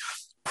a very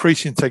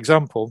prescient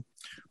example.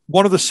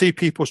 One of the Sea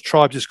Peoples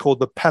tribes is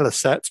called the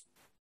Peliset.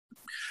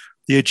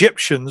 The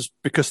Egyptians,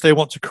 because they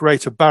want to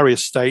create a barrier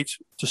state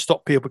to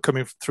stop people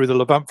coming through the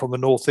Levant from the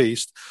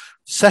northeast,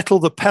 settle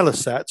the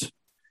Peliset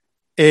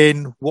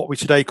in what we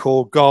today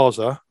call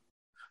Gaza,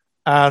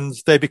 and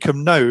they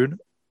become known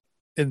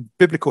in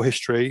biblical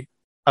history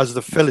as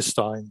the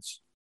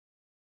Philistines.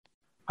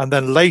 And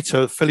then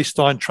later,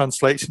 Philistine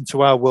translates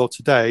into our world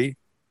today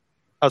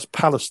as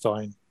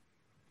Palestine.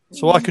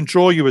 So I can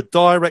draw you a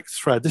direct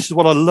thread. This is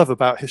what I love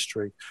about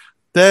history.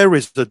 There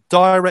is a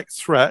direct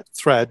thread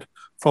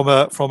from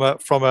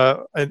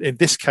in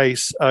this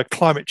case, a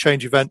climate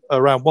change event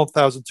around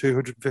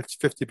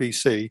 1250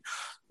 BC,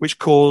 which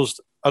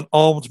caused an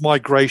armed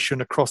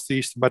migration across the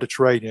Eastern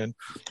Mediterranean,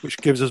 which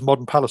gives us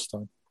modern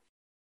Palestine.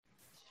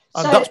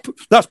 And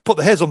that's put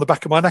the hairs on the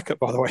back of my neck up,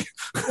 by the way.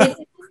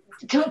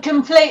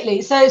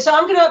 Completely. So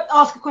I'm going to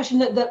ask a question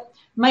that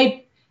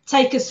may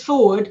take us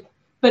forward,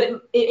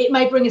 but it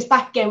may bring us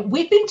back again.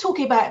 We've been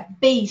talking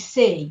about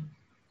BC,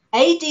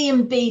 AD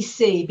and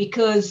BC,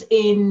 because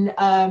in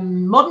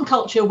modern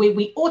culture,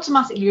 we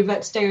automatically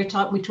revert to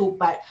stereotype. We talk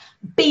about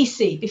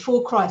BC,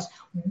 before Christ.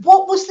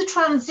 What was the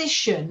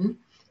transition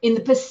in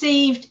the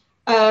perceived.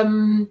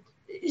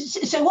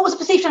 So, what was the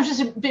perceived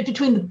transition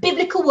between the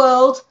biblical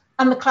world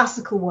and the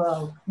classical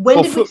world?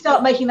 When did we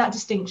start making that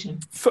distinction?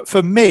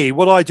 For me,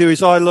 what I do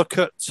is I look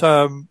at.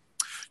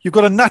 You've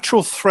got a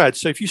natural thread.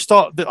 So if you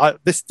start,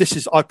 this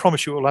is, I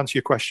promise you it will answer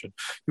your question.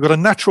 You've got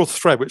a natural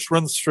thread which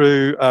runs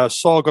through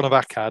Sargon of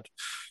Akkad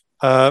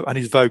and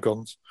his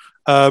Vogons,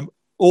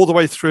 all the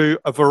way through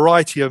a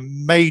variety of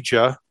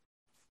major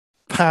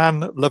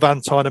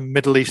pan-Levantine and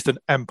Middle Eastern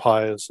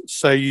empires.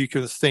 So you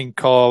can think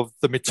of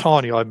the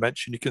Mitanni I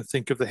mentioned. You can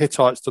think of the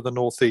Hittites to the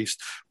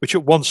northeast, which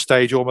at one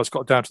stage almost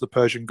got down to the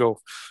Persian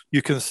Gulf.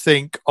 You can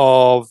think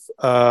of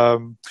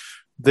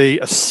the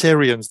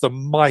Assyrians, the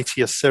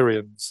mighty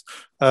Assyrians.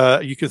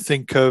 You can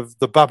think of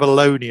the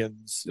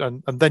Babylonians,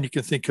 and then you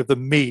can think of the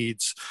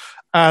Medes.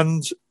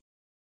 And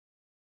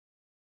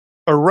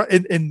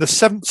in the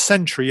 7th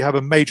century, you have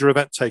a major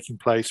event taking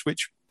place,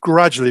 which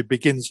gradually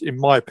begins, in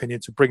my opinion,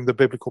 to bring the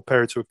biblical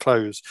period to a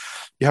close.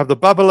 You have the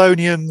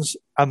Babylonians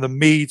and the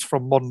Medes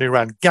from modern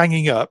Iran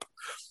ganging up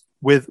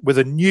with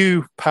a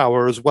new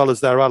power as well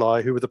as their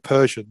ally, who were the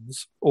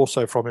Persians,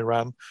 also from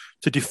Iran,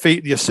 to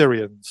defeat the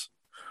Assyrians.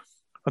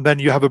 And then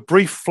you have a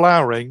brief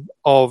flowering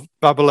of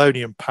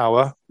Babylonian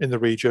power in the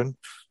region,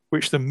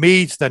 which the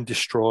Medes then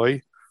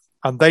destroy,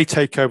 and they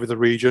take over the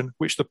region,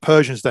 which the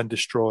Persians then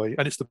destroy.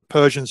 And it's the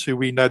Persians who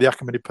we know, the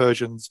Achaemenid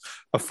Persians,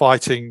 are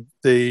fighting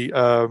the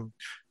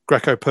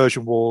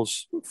Greco-Persian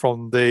wars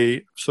from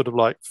the sort of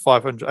like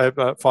 500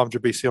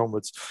 BC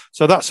onwards.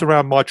 So that's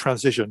around my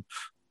transition.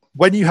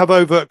 When you have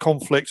overt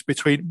conflicts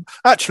between,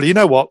 actually, you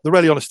know what? The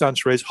really honest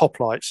answer is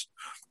hoplites.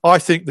 I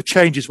think the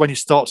change is when you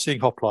start seeing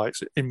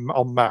hoplites en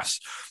masse,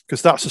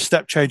 because that's a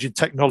step change in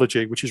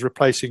technology, which is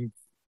replacing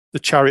the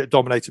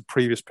chariot-dominated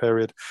previous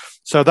period.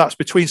 So that's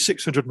between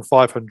 600 and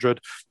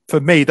 500. For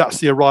me, that's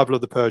the arrival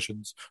of the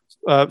Persians.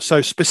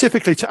 So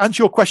specifically, to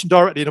answer your question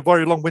directly in a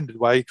very long-winded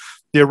way,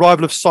 the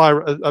arrival of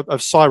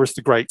Cyrus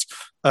the Great,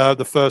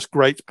 the first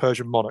great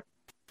Persian monarch.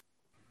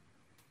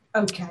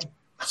 Okay.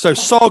 So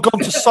Sargon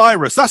to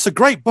Cyrus. That's a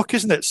great book,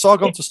 isn't it?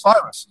 Sargon to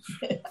Cyrus.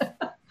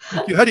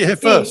 You heard it here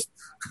first.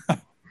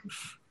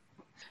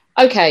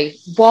 Okay,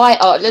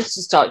 let's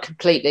just start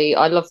completely.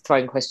 I love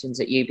throwing questions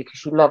at you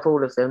because you love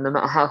all of them, no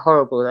matter how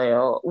horrible they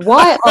are.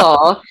 Why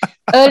are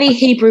early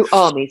Hebrew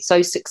armies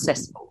so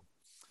successful?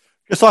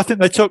 Because I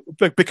think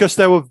because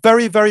they were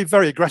very, very,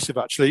 very aggressive,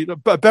 actually.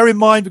 But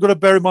we've got to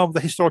bear in mind with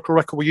the historical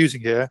record we're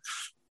using here.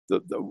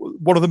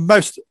 One of the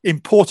most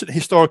important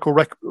historical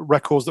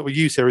records that we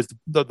use here is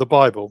the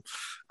Bible.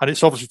 And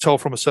it's obviously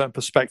told from a certain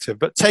perspective.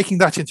 But taking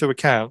that into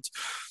account,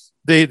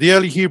 the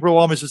early Hebrew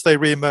armies, as they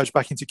re-emerged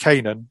back into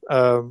Canaan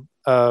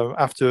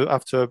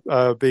after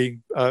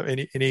being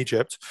in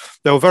Egypt,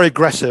 they were very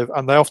aggressive,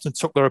 and they often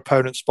took their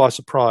opponents by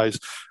surprise.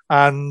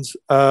 And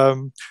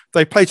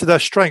they played to their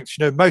strengths.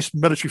 You know, most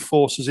military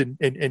forces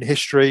in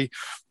history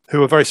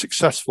who are very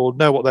successful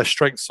know what their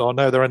strengths are,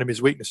 know their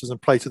enemy's weaknesses, and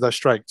play to their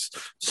strengths.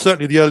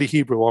 Certainly, the early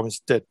Hebrew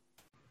armies did.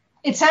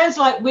 It sounds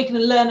like we can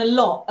learn a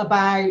lot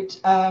about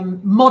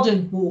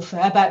modern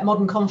warfare, about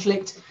modern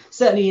conflict,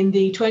 certainly in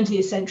the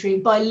 20th century,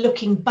 by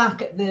looking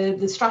back at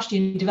the strategy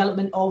and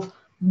development of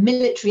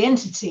military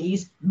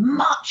entities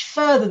much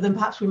further than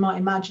perhaps we might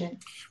imagine.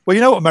 Well,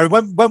 you know what, Mary,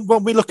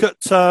 when we look at,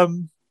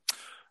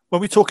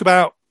 when we talk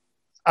about,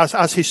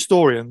 as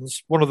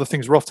historians, one of the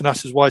things we're often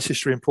asked is, why is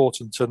history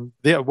important? And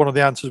one of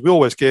the answers we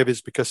always give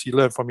is because you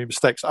learn from your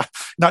mistakes.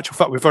 In actual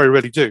fact, we very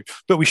rarely do.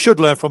 But we should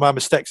learn from our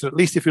mistakes. And at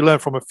least if you learn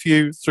from a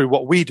few through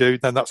what we do,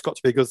 then that's got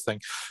to be a good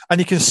thing. And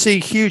you can see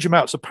huge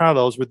amounts of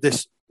parallels with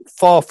this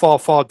far, far,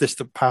 far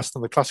distant past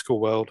in the classical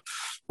world,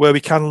 where we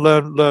can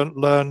learn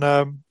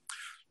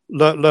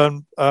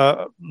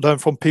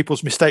from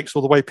people's mistakes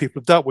or the way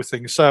people have dealt with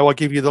things. So I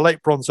give you the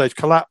late Bronze Age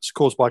collapse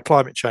caused by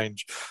climate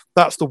change.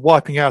 That's the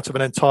wiping out of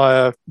an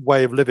entire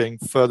way of living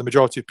for the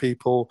majority of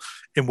people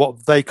in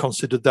what they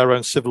considered their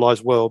own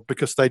civilized world,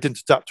 because they didn't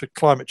adapt to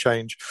climate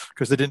change,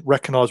 because they didn't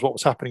recognize what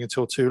was happening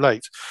until too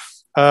late.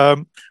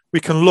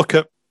 We can look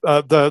at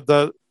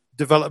the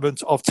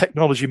development of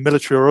technology,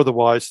 military or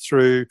otherwise,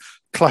 through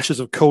clashes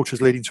of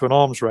cultures leading to an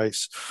arms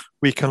race.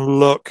 We can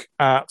look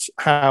at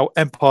how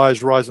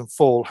empires rise and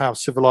fall, how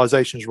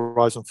civilizations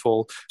rise and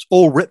fall. It's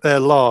all writ there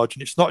large,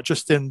 and it's not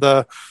just in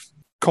the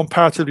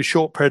comparatively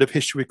short period of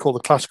history we call the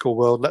classical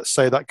world. Let's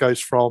say that goes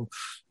from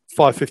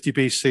 550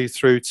 BC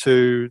through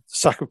to the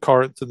sack of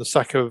Corinth and the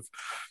sack of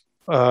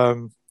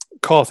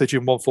Carthage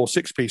in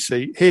 146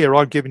 BC. Here,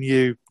 I'm giving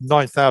you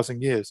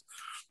 9,000 years.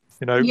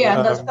 You know,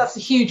 yeah, that's a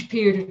huge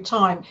period of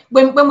time.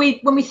 When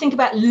we think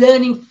about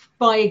learning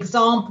by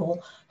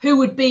example, who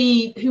would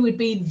be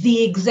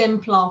the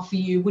exemplar for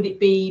you? Would it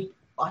be,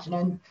 I don't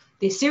know,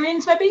 the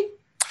Assyrians maybe?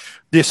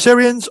 The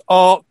Assyrians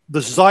are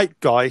the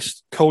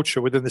zeitgeist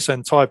culture within this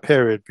entire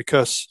period,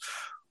 because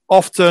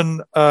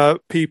often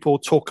people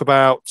talk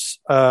about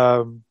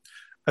a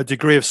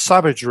degree of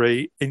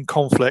savagery in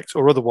conflict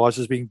or otherwise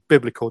as being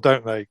biblical,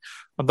 don't they?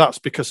 And that's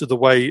because of the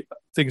way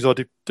things are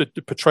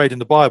portrayed in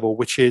the Bible,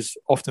 which is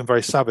often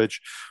very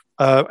savage.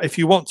 if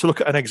you want to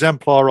look at an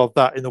exemplar of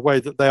that in the way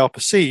that they are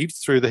perceived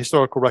through the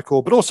historical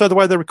record, but also the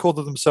way they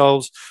recorded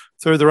themselves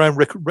through their own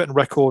written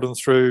record and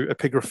through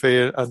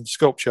epigraphy and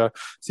sculpture,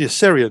 it's the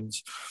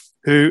Assyrians,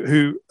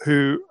 who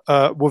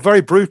were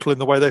very brutal in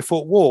the way they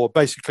fought war.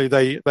 Basically,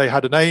 they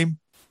had an aim.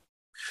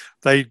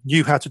 They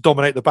knew how to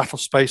dominate the battle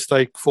space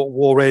they fought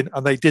war in,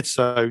 and they did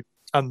so.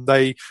 And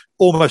they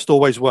almost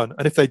always won.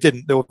 And if they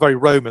didn't, they were very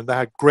Roman. They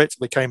had grit.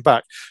 They came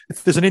back.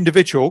 If there's an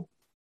individual,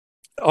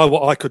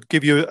 what I could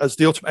give you as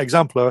the ultimate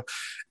exemplar,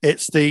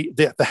 it's the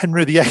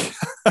Henry VIII,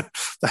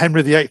 the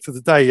Henry VIII of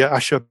the day,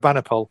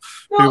 Ashurbanipal,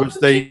 who was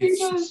the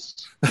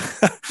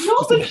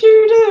not the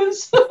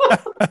Tudors.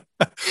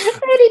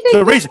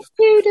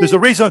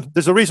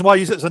 There's a reason why I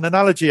use it as an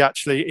analogy.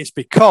 Actually, it's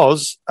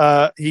because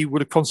he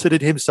would have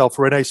considered himself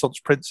a Renaissance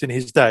prince in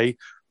his day.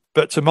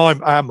 But to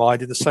our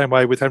mind, in the same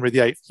way with Henry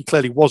VIII, he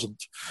clearly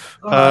wasn't.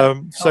 So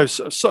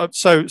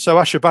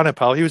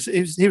Ashurbanipal, he was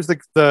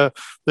the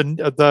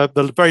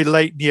very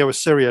late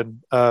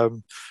Neo-Assyrian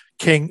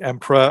king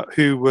emperor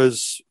who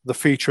was the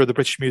feature of the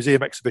British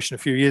Museum exhibition a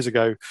few years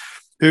ago.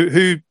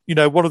 Who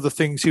one of the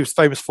things he was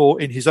famous for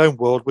in his own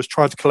world was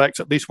trying to collect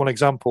at least one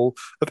example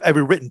of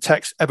every written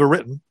text ever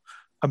written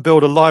and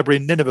build a library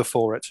in Nineveh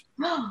for it.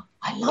 I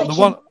like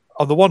it.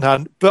 On the one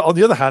hand, but on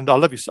the other hand, I'm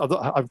glad you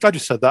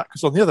said that,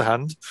 because on the other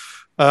hand,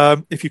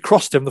 if you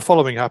crossed him, the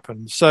following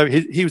happened. So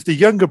he was the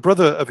younger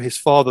brother of his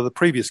father, the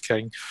previous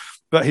king,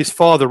 but his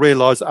father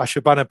realized that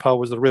Ashurbanipal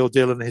was the real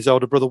deal and his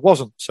elder brother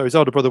wasn't. So his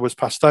elder brother was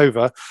passed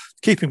over. To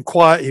keep him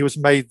quiet, he was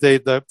made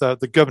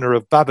the governor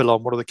of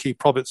Babylon, one of the key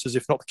provinces,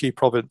 if not the key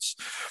province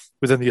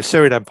within the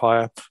Assyrian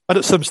Empire. And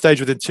at some stage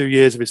within 2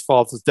 years of his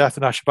father's death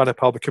and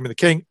Ashurbanipal becoming the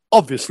king,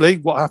 obviously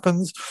what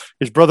happens?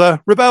 His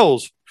brother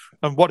rebels.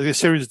 And what do the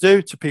Assyrians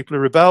do to people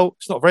who rebel?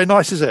 It's not very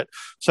nice, is it?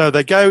 So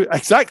they go,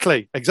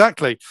 exactly.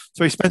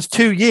 So he spends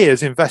 2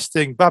 years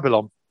investing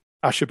Babylon,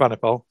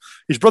 Ashurbanipal.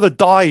 His brother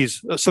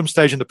dies at some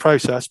stage in the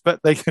process,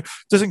 but they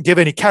doesn't give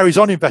in. He carries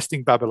on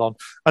investing Babylon.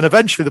 And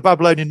eventually the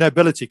Babylonian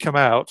nobility come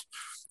out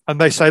and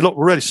they say, look,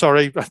 we're really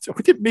sorry.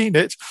 We didn't mean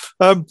it.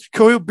 Can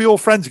we be all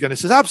friends again? He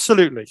says,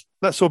 absolutely.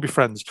 Let's all be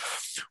friends.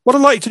 What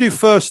I'd like you to do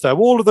first, though,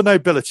 all of the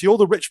nobility, all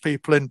the rich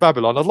people in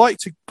Babylon, I'd like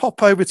to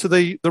pop over to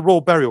the royal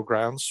burial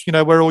grounds,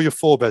 where all your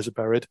forebears are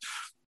buried.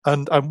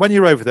 And when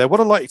you're over there, what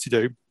I'd like you to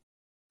do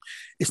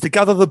is to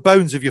gather the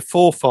bones of your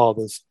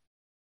forefathers.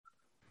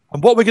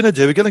 And what we're going to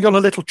do, we're going to go on a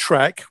little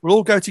trek. We'll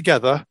all go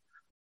together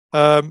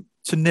to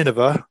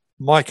Nineveh,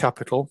 my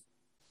capital.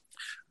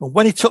 And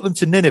when he took them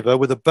to Nineveh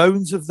with the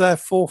bones of their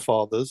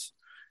forefathers,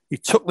 he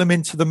took them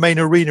into the main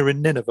arena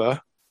in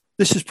Nineveh.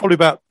 This is probably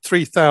about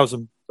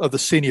 3,000 of the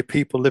senior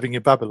people living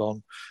in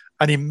Babylon.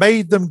 And he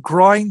made them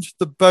grind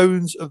the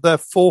bones of their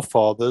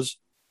forefathers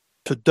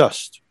to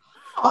dust.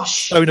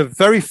 Gosh. So in a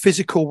very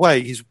physical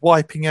way, he's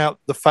wiping out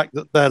the fact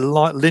that their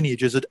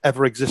lineages had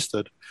ever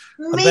existed.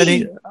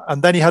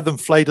 And then he had them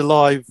flayed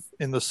alive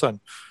in the sun.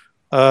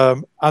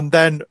 And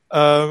then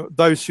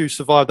those who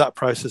survived that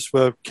process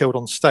were killed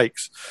on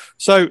stakes.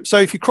 So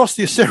if you cross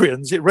the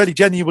Assyrians, it really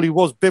genuinely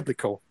was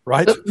biblical,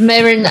 right? But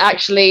Merrin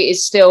actually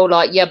is still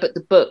like, yeah, but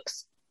the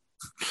books.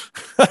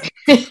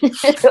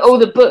 All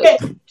the books. To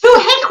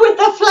heck with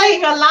the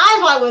flaying alive,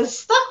 I was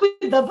stuck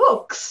with the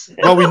books.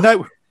 Well, we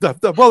know.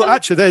 Well,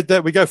 actually,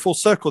 we go full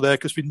circle there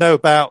because we know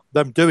about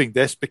them doing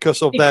this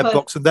because of their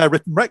books and their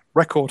written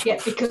record. Yeah,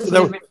 because of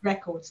their written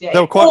records. Yeah,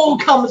 it all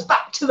comes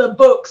back to the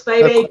books,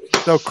 baby.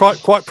 They were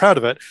quite proud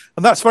of it,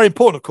 and that's very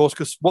important, of course,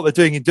 because what they're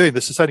doing in doing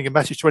this is sending a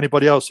message to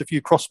anybody else. If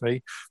you cross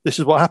me, this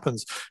is what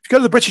happens. If you go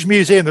to the British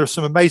Museum, there are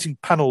some amazing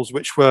panels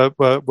which were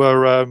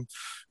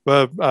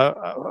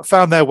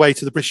found their way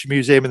to the British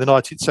Museum in the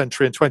 19th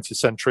century and 20th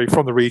century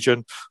from the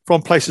region,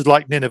 from places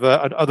like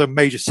Nineveh and other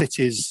major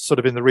cities sort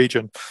of in the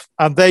region.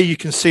 And there you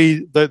can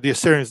see the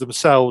Assyrians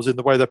themselves in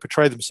the way they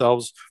portray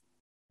themselves,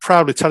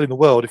 proudly telling the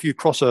world, if you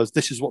cross us,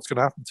 this is what's going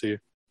to happen to you.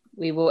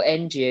 We will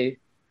end you.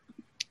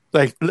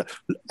 They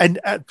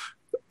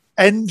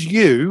end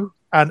you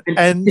and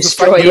end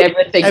destroy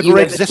everything ever you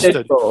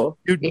existed.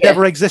 You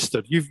never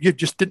existed. You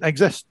just didn't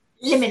exist.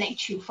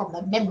 Eliminate you from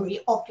the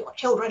memory of your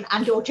children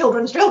and your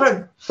children's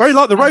children. Very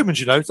like the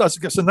Romans, That's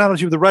an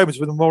analogy with the Romans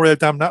with the Memorial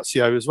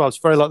Damnatio as well. It's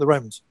very like the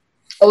Romans.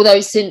 Although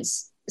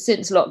since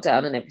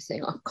lockdown and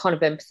everything, I kind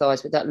of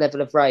empathise with that level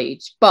of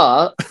rage.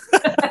 But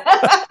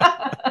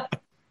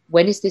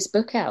when is this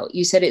book out?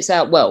 You said it's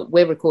out. Well,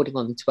 we're recording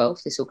on the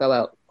 12th. This will go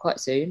out quite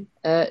soon.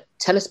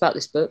 Tell us about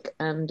this book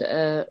and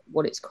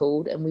what it's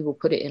called, and we will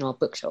put it in our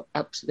bookshop.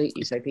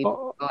 Absolutely, so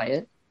people can buy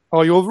it.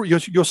 Oh,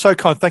 you're so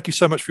kind. Thank you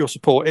so much for your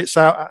support. It's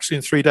out actually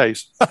in 3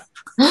 days.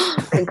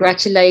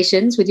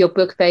 Congratulations with your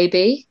book,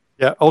 baby.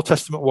 Yeah, Old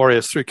Testament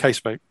Warriors through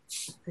Casemate.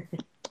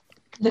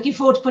 Looking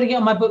forward to putting it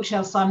on my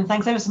bookshelf, Simon.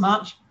 Thanks ever so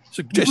much.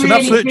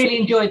 Really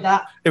enjoyed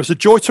that. It was a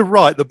joy to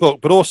write the book,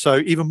 but also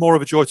even more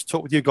of a joy to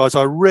talk with you guys.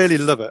 I really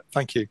love it.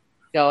 Thank you.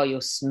 Oh, you're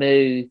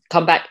smooth.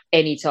 Come back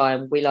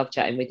anytime. We love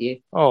chatting with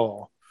you.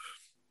 Oh.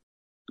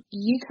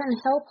 You can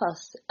help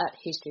us at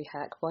History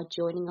Hack by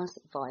joining us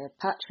via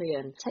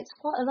Patreon. It takes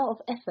quite a lot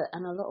of effort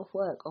and a lot of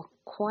work of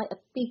quite a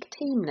big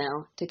team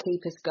now to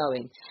keep us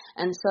going.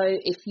 And so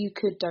if you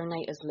could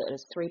donate as little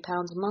as £3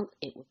 a month,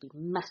 it would be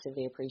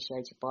massively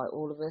appreciated by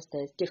all of us.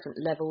 There's different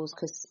levels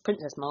because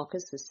Princess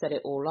Marcus has set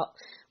it all up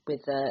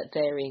with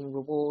varying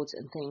rewards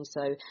and things.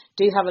 So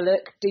do have a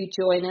look, do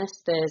join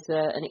us. There's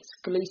an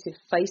exclusive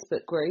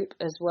Facebook group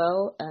as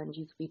well, and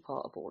you can be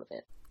part of all of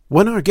it.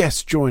 When our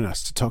guests join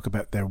us to talk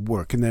about their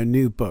work and their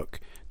new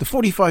book, the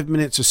 45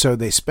 minutes or so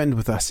they spend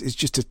with us is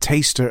just a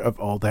taster of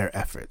all their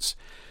efforts.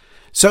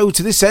 So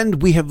to this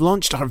end, we have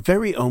launched our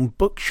very own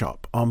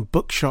bookshop on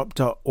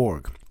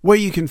bookshop.org, where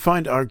you can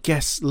find our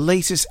guests'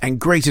 latest and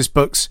greatest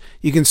books.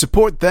 You can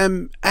support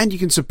them and you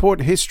can support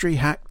History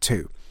Hack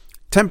too.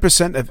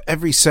 10% of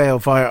every sale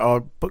via our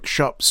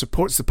bookshop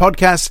supports the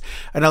podcast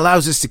and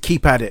allows us to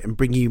keep at it and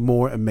bring you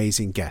more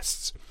amazing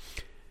guests.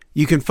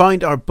 You can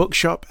find our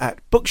bookshop at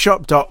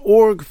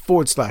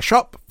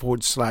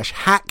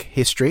bookshop.org/shop/hack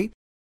history,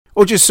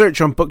 or just search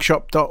on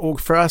bookshop.org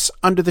for us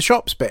under the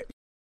shops bit.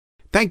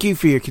 Thank you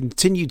for your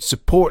continued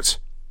support,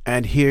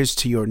 and here's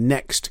to your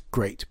next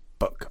great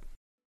book.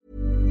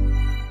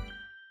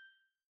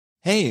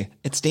 Hey,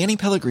 it's Danny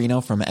Pellegrino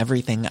from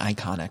Everything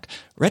Iconic.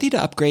 Ready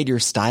to upgrade your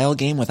style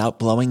game without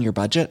blowing your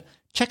budget?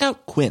 Check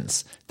out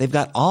Quince. They've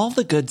got all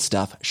the good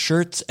stuff,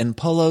 shirts and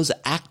polos,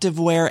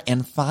 activewear,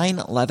 and fine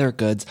leather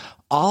goods,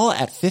 all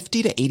at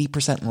 50 to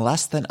 80%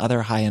 less than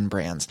other high-end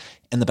brands.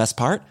 And the best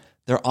part?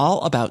 They're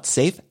all about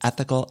safe,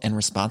 ethical, and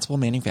responsible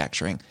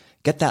manufacturing.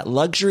 Get that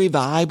luxury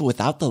vibe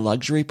without the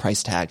luxury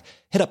price tag.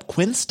 Hit up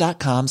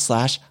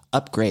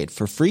quince.com/upgrade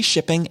for free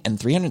shipping and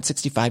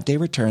 365-day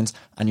returns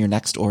on your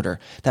next order.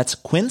 That's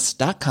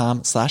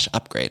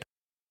quince.com/upgrade.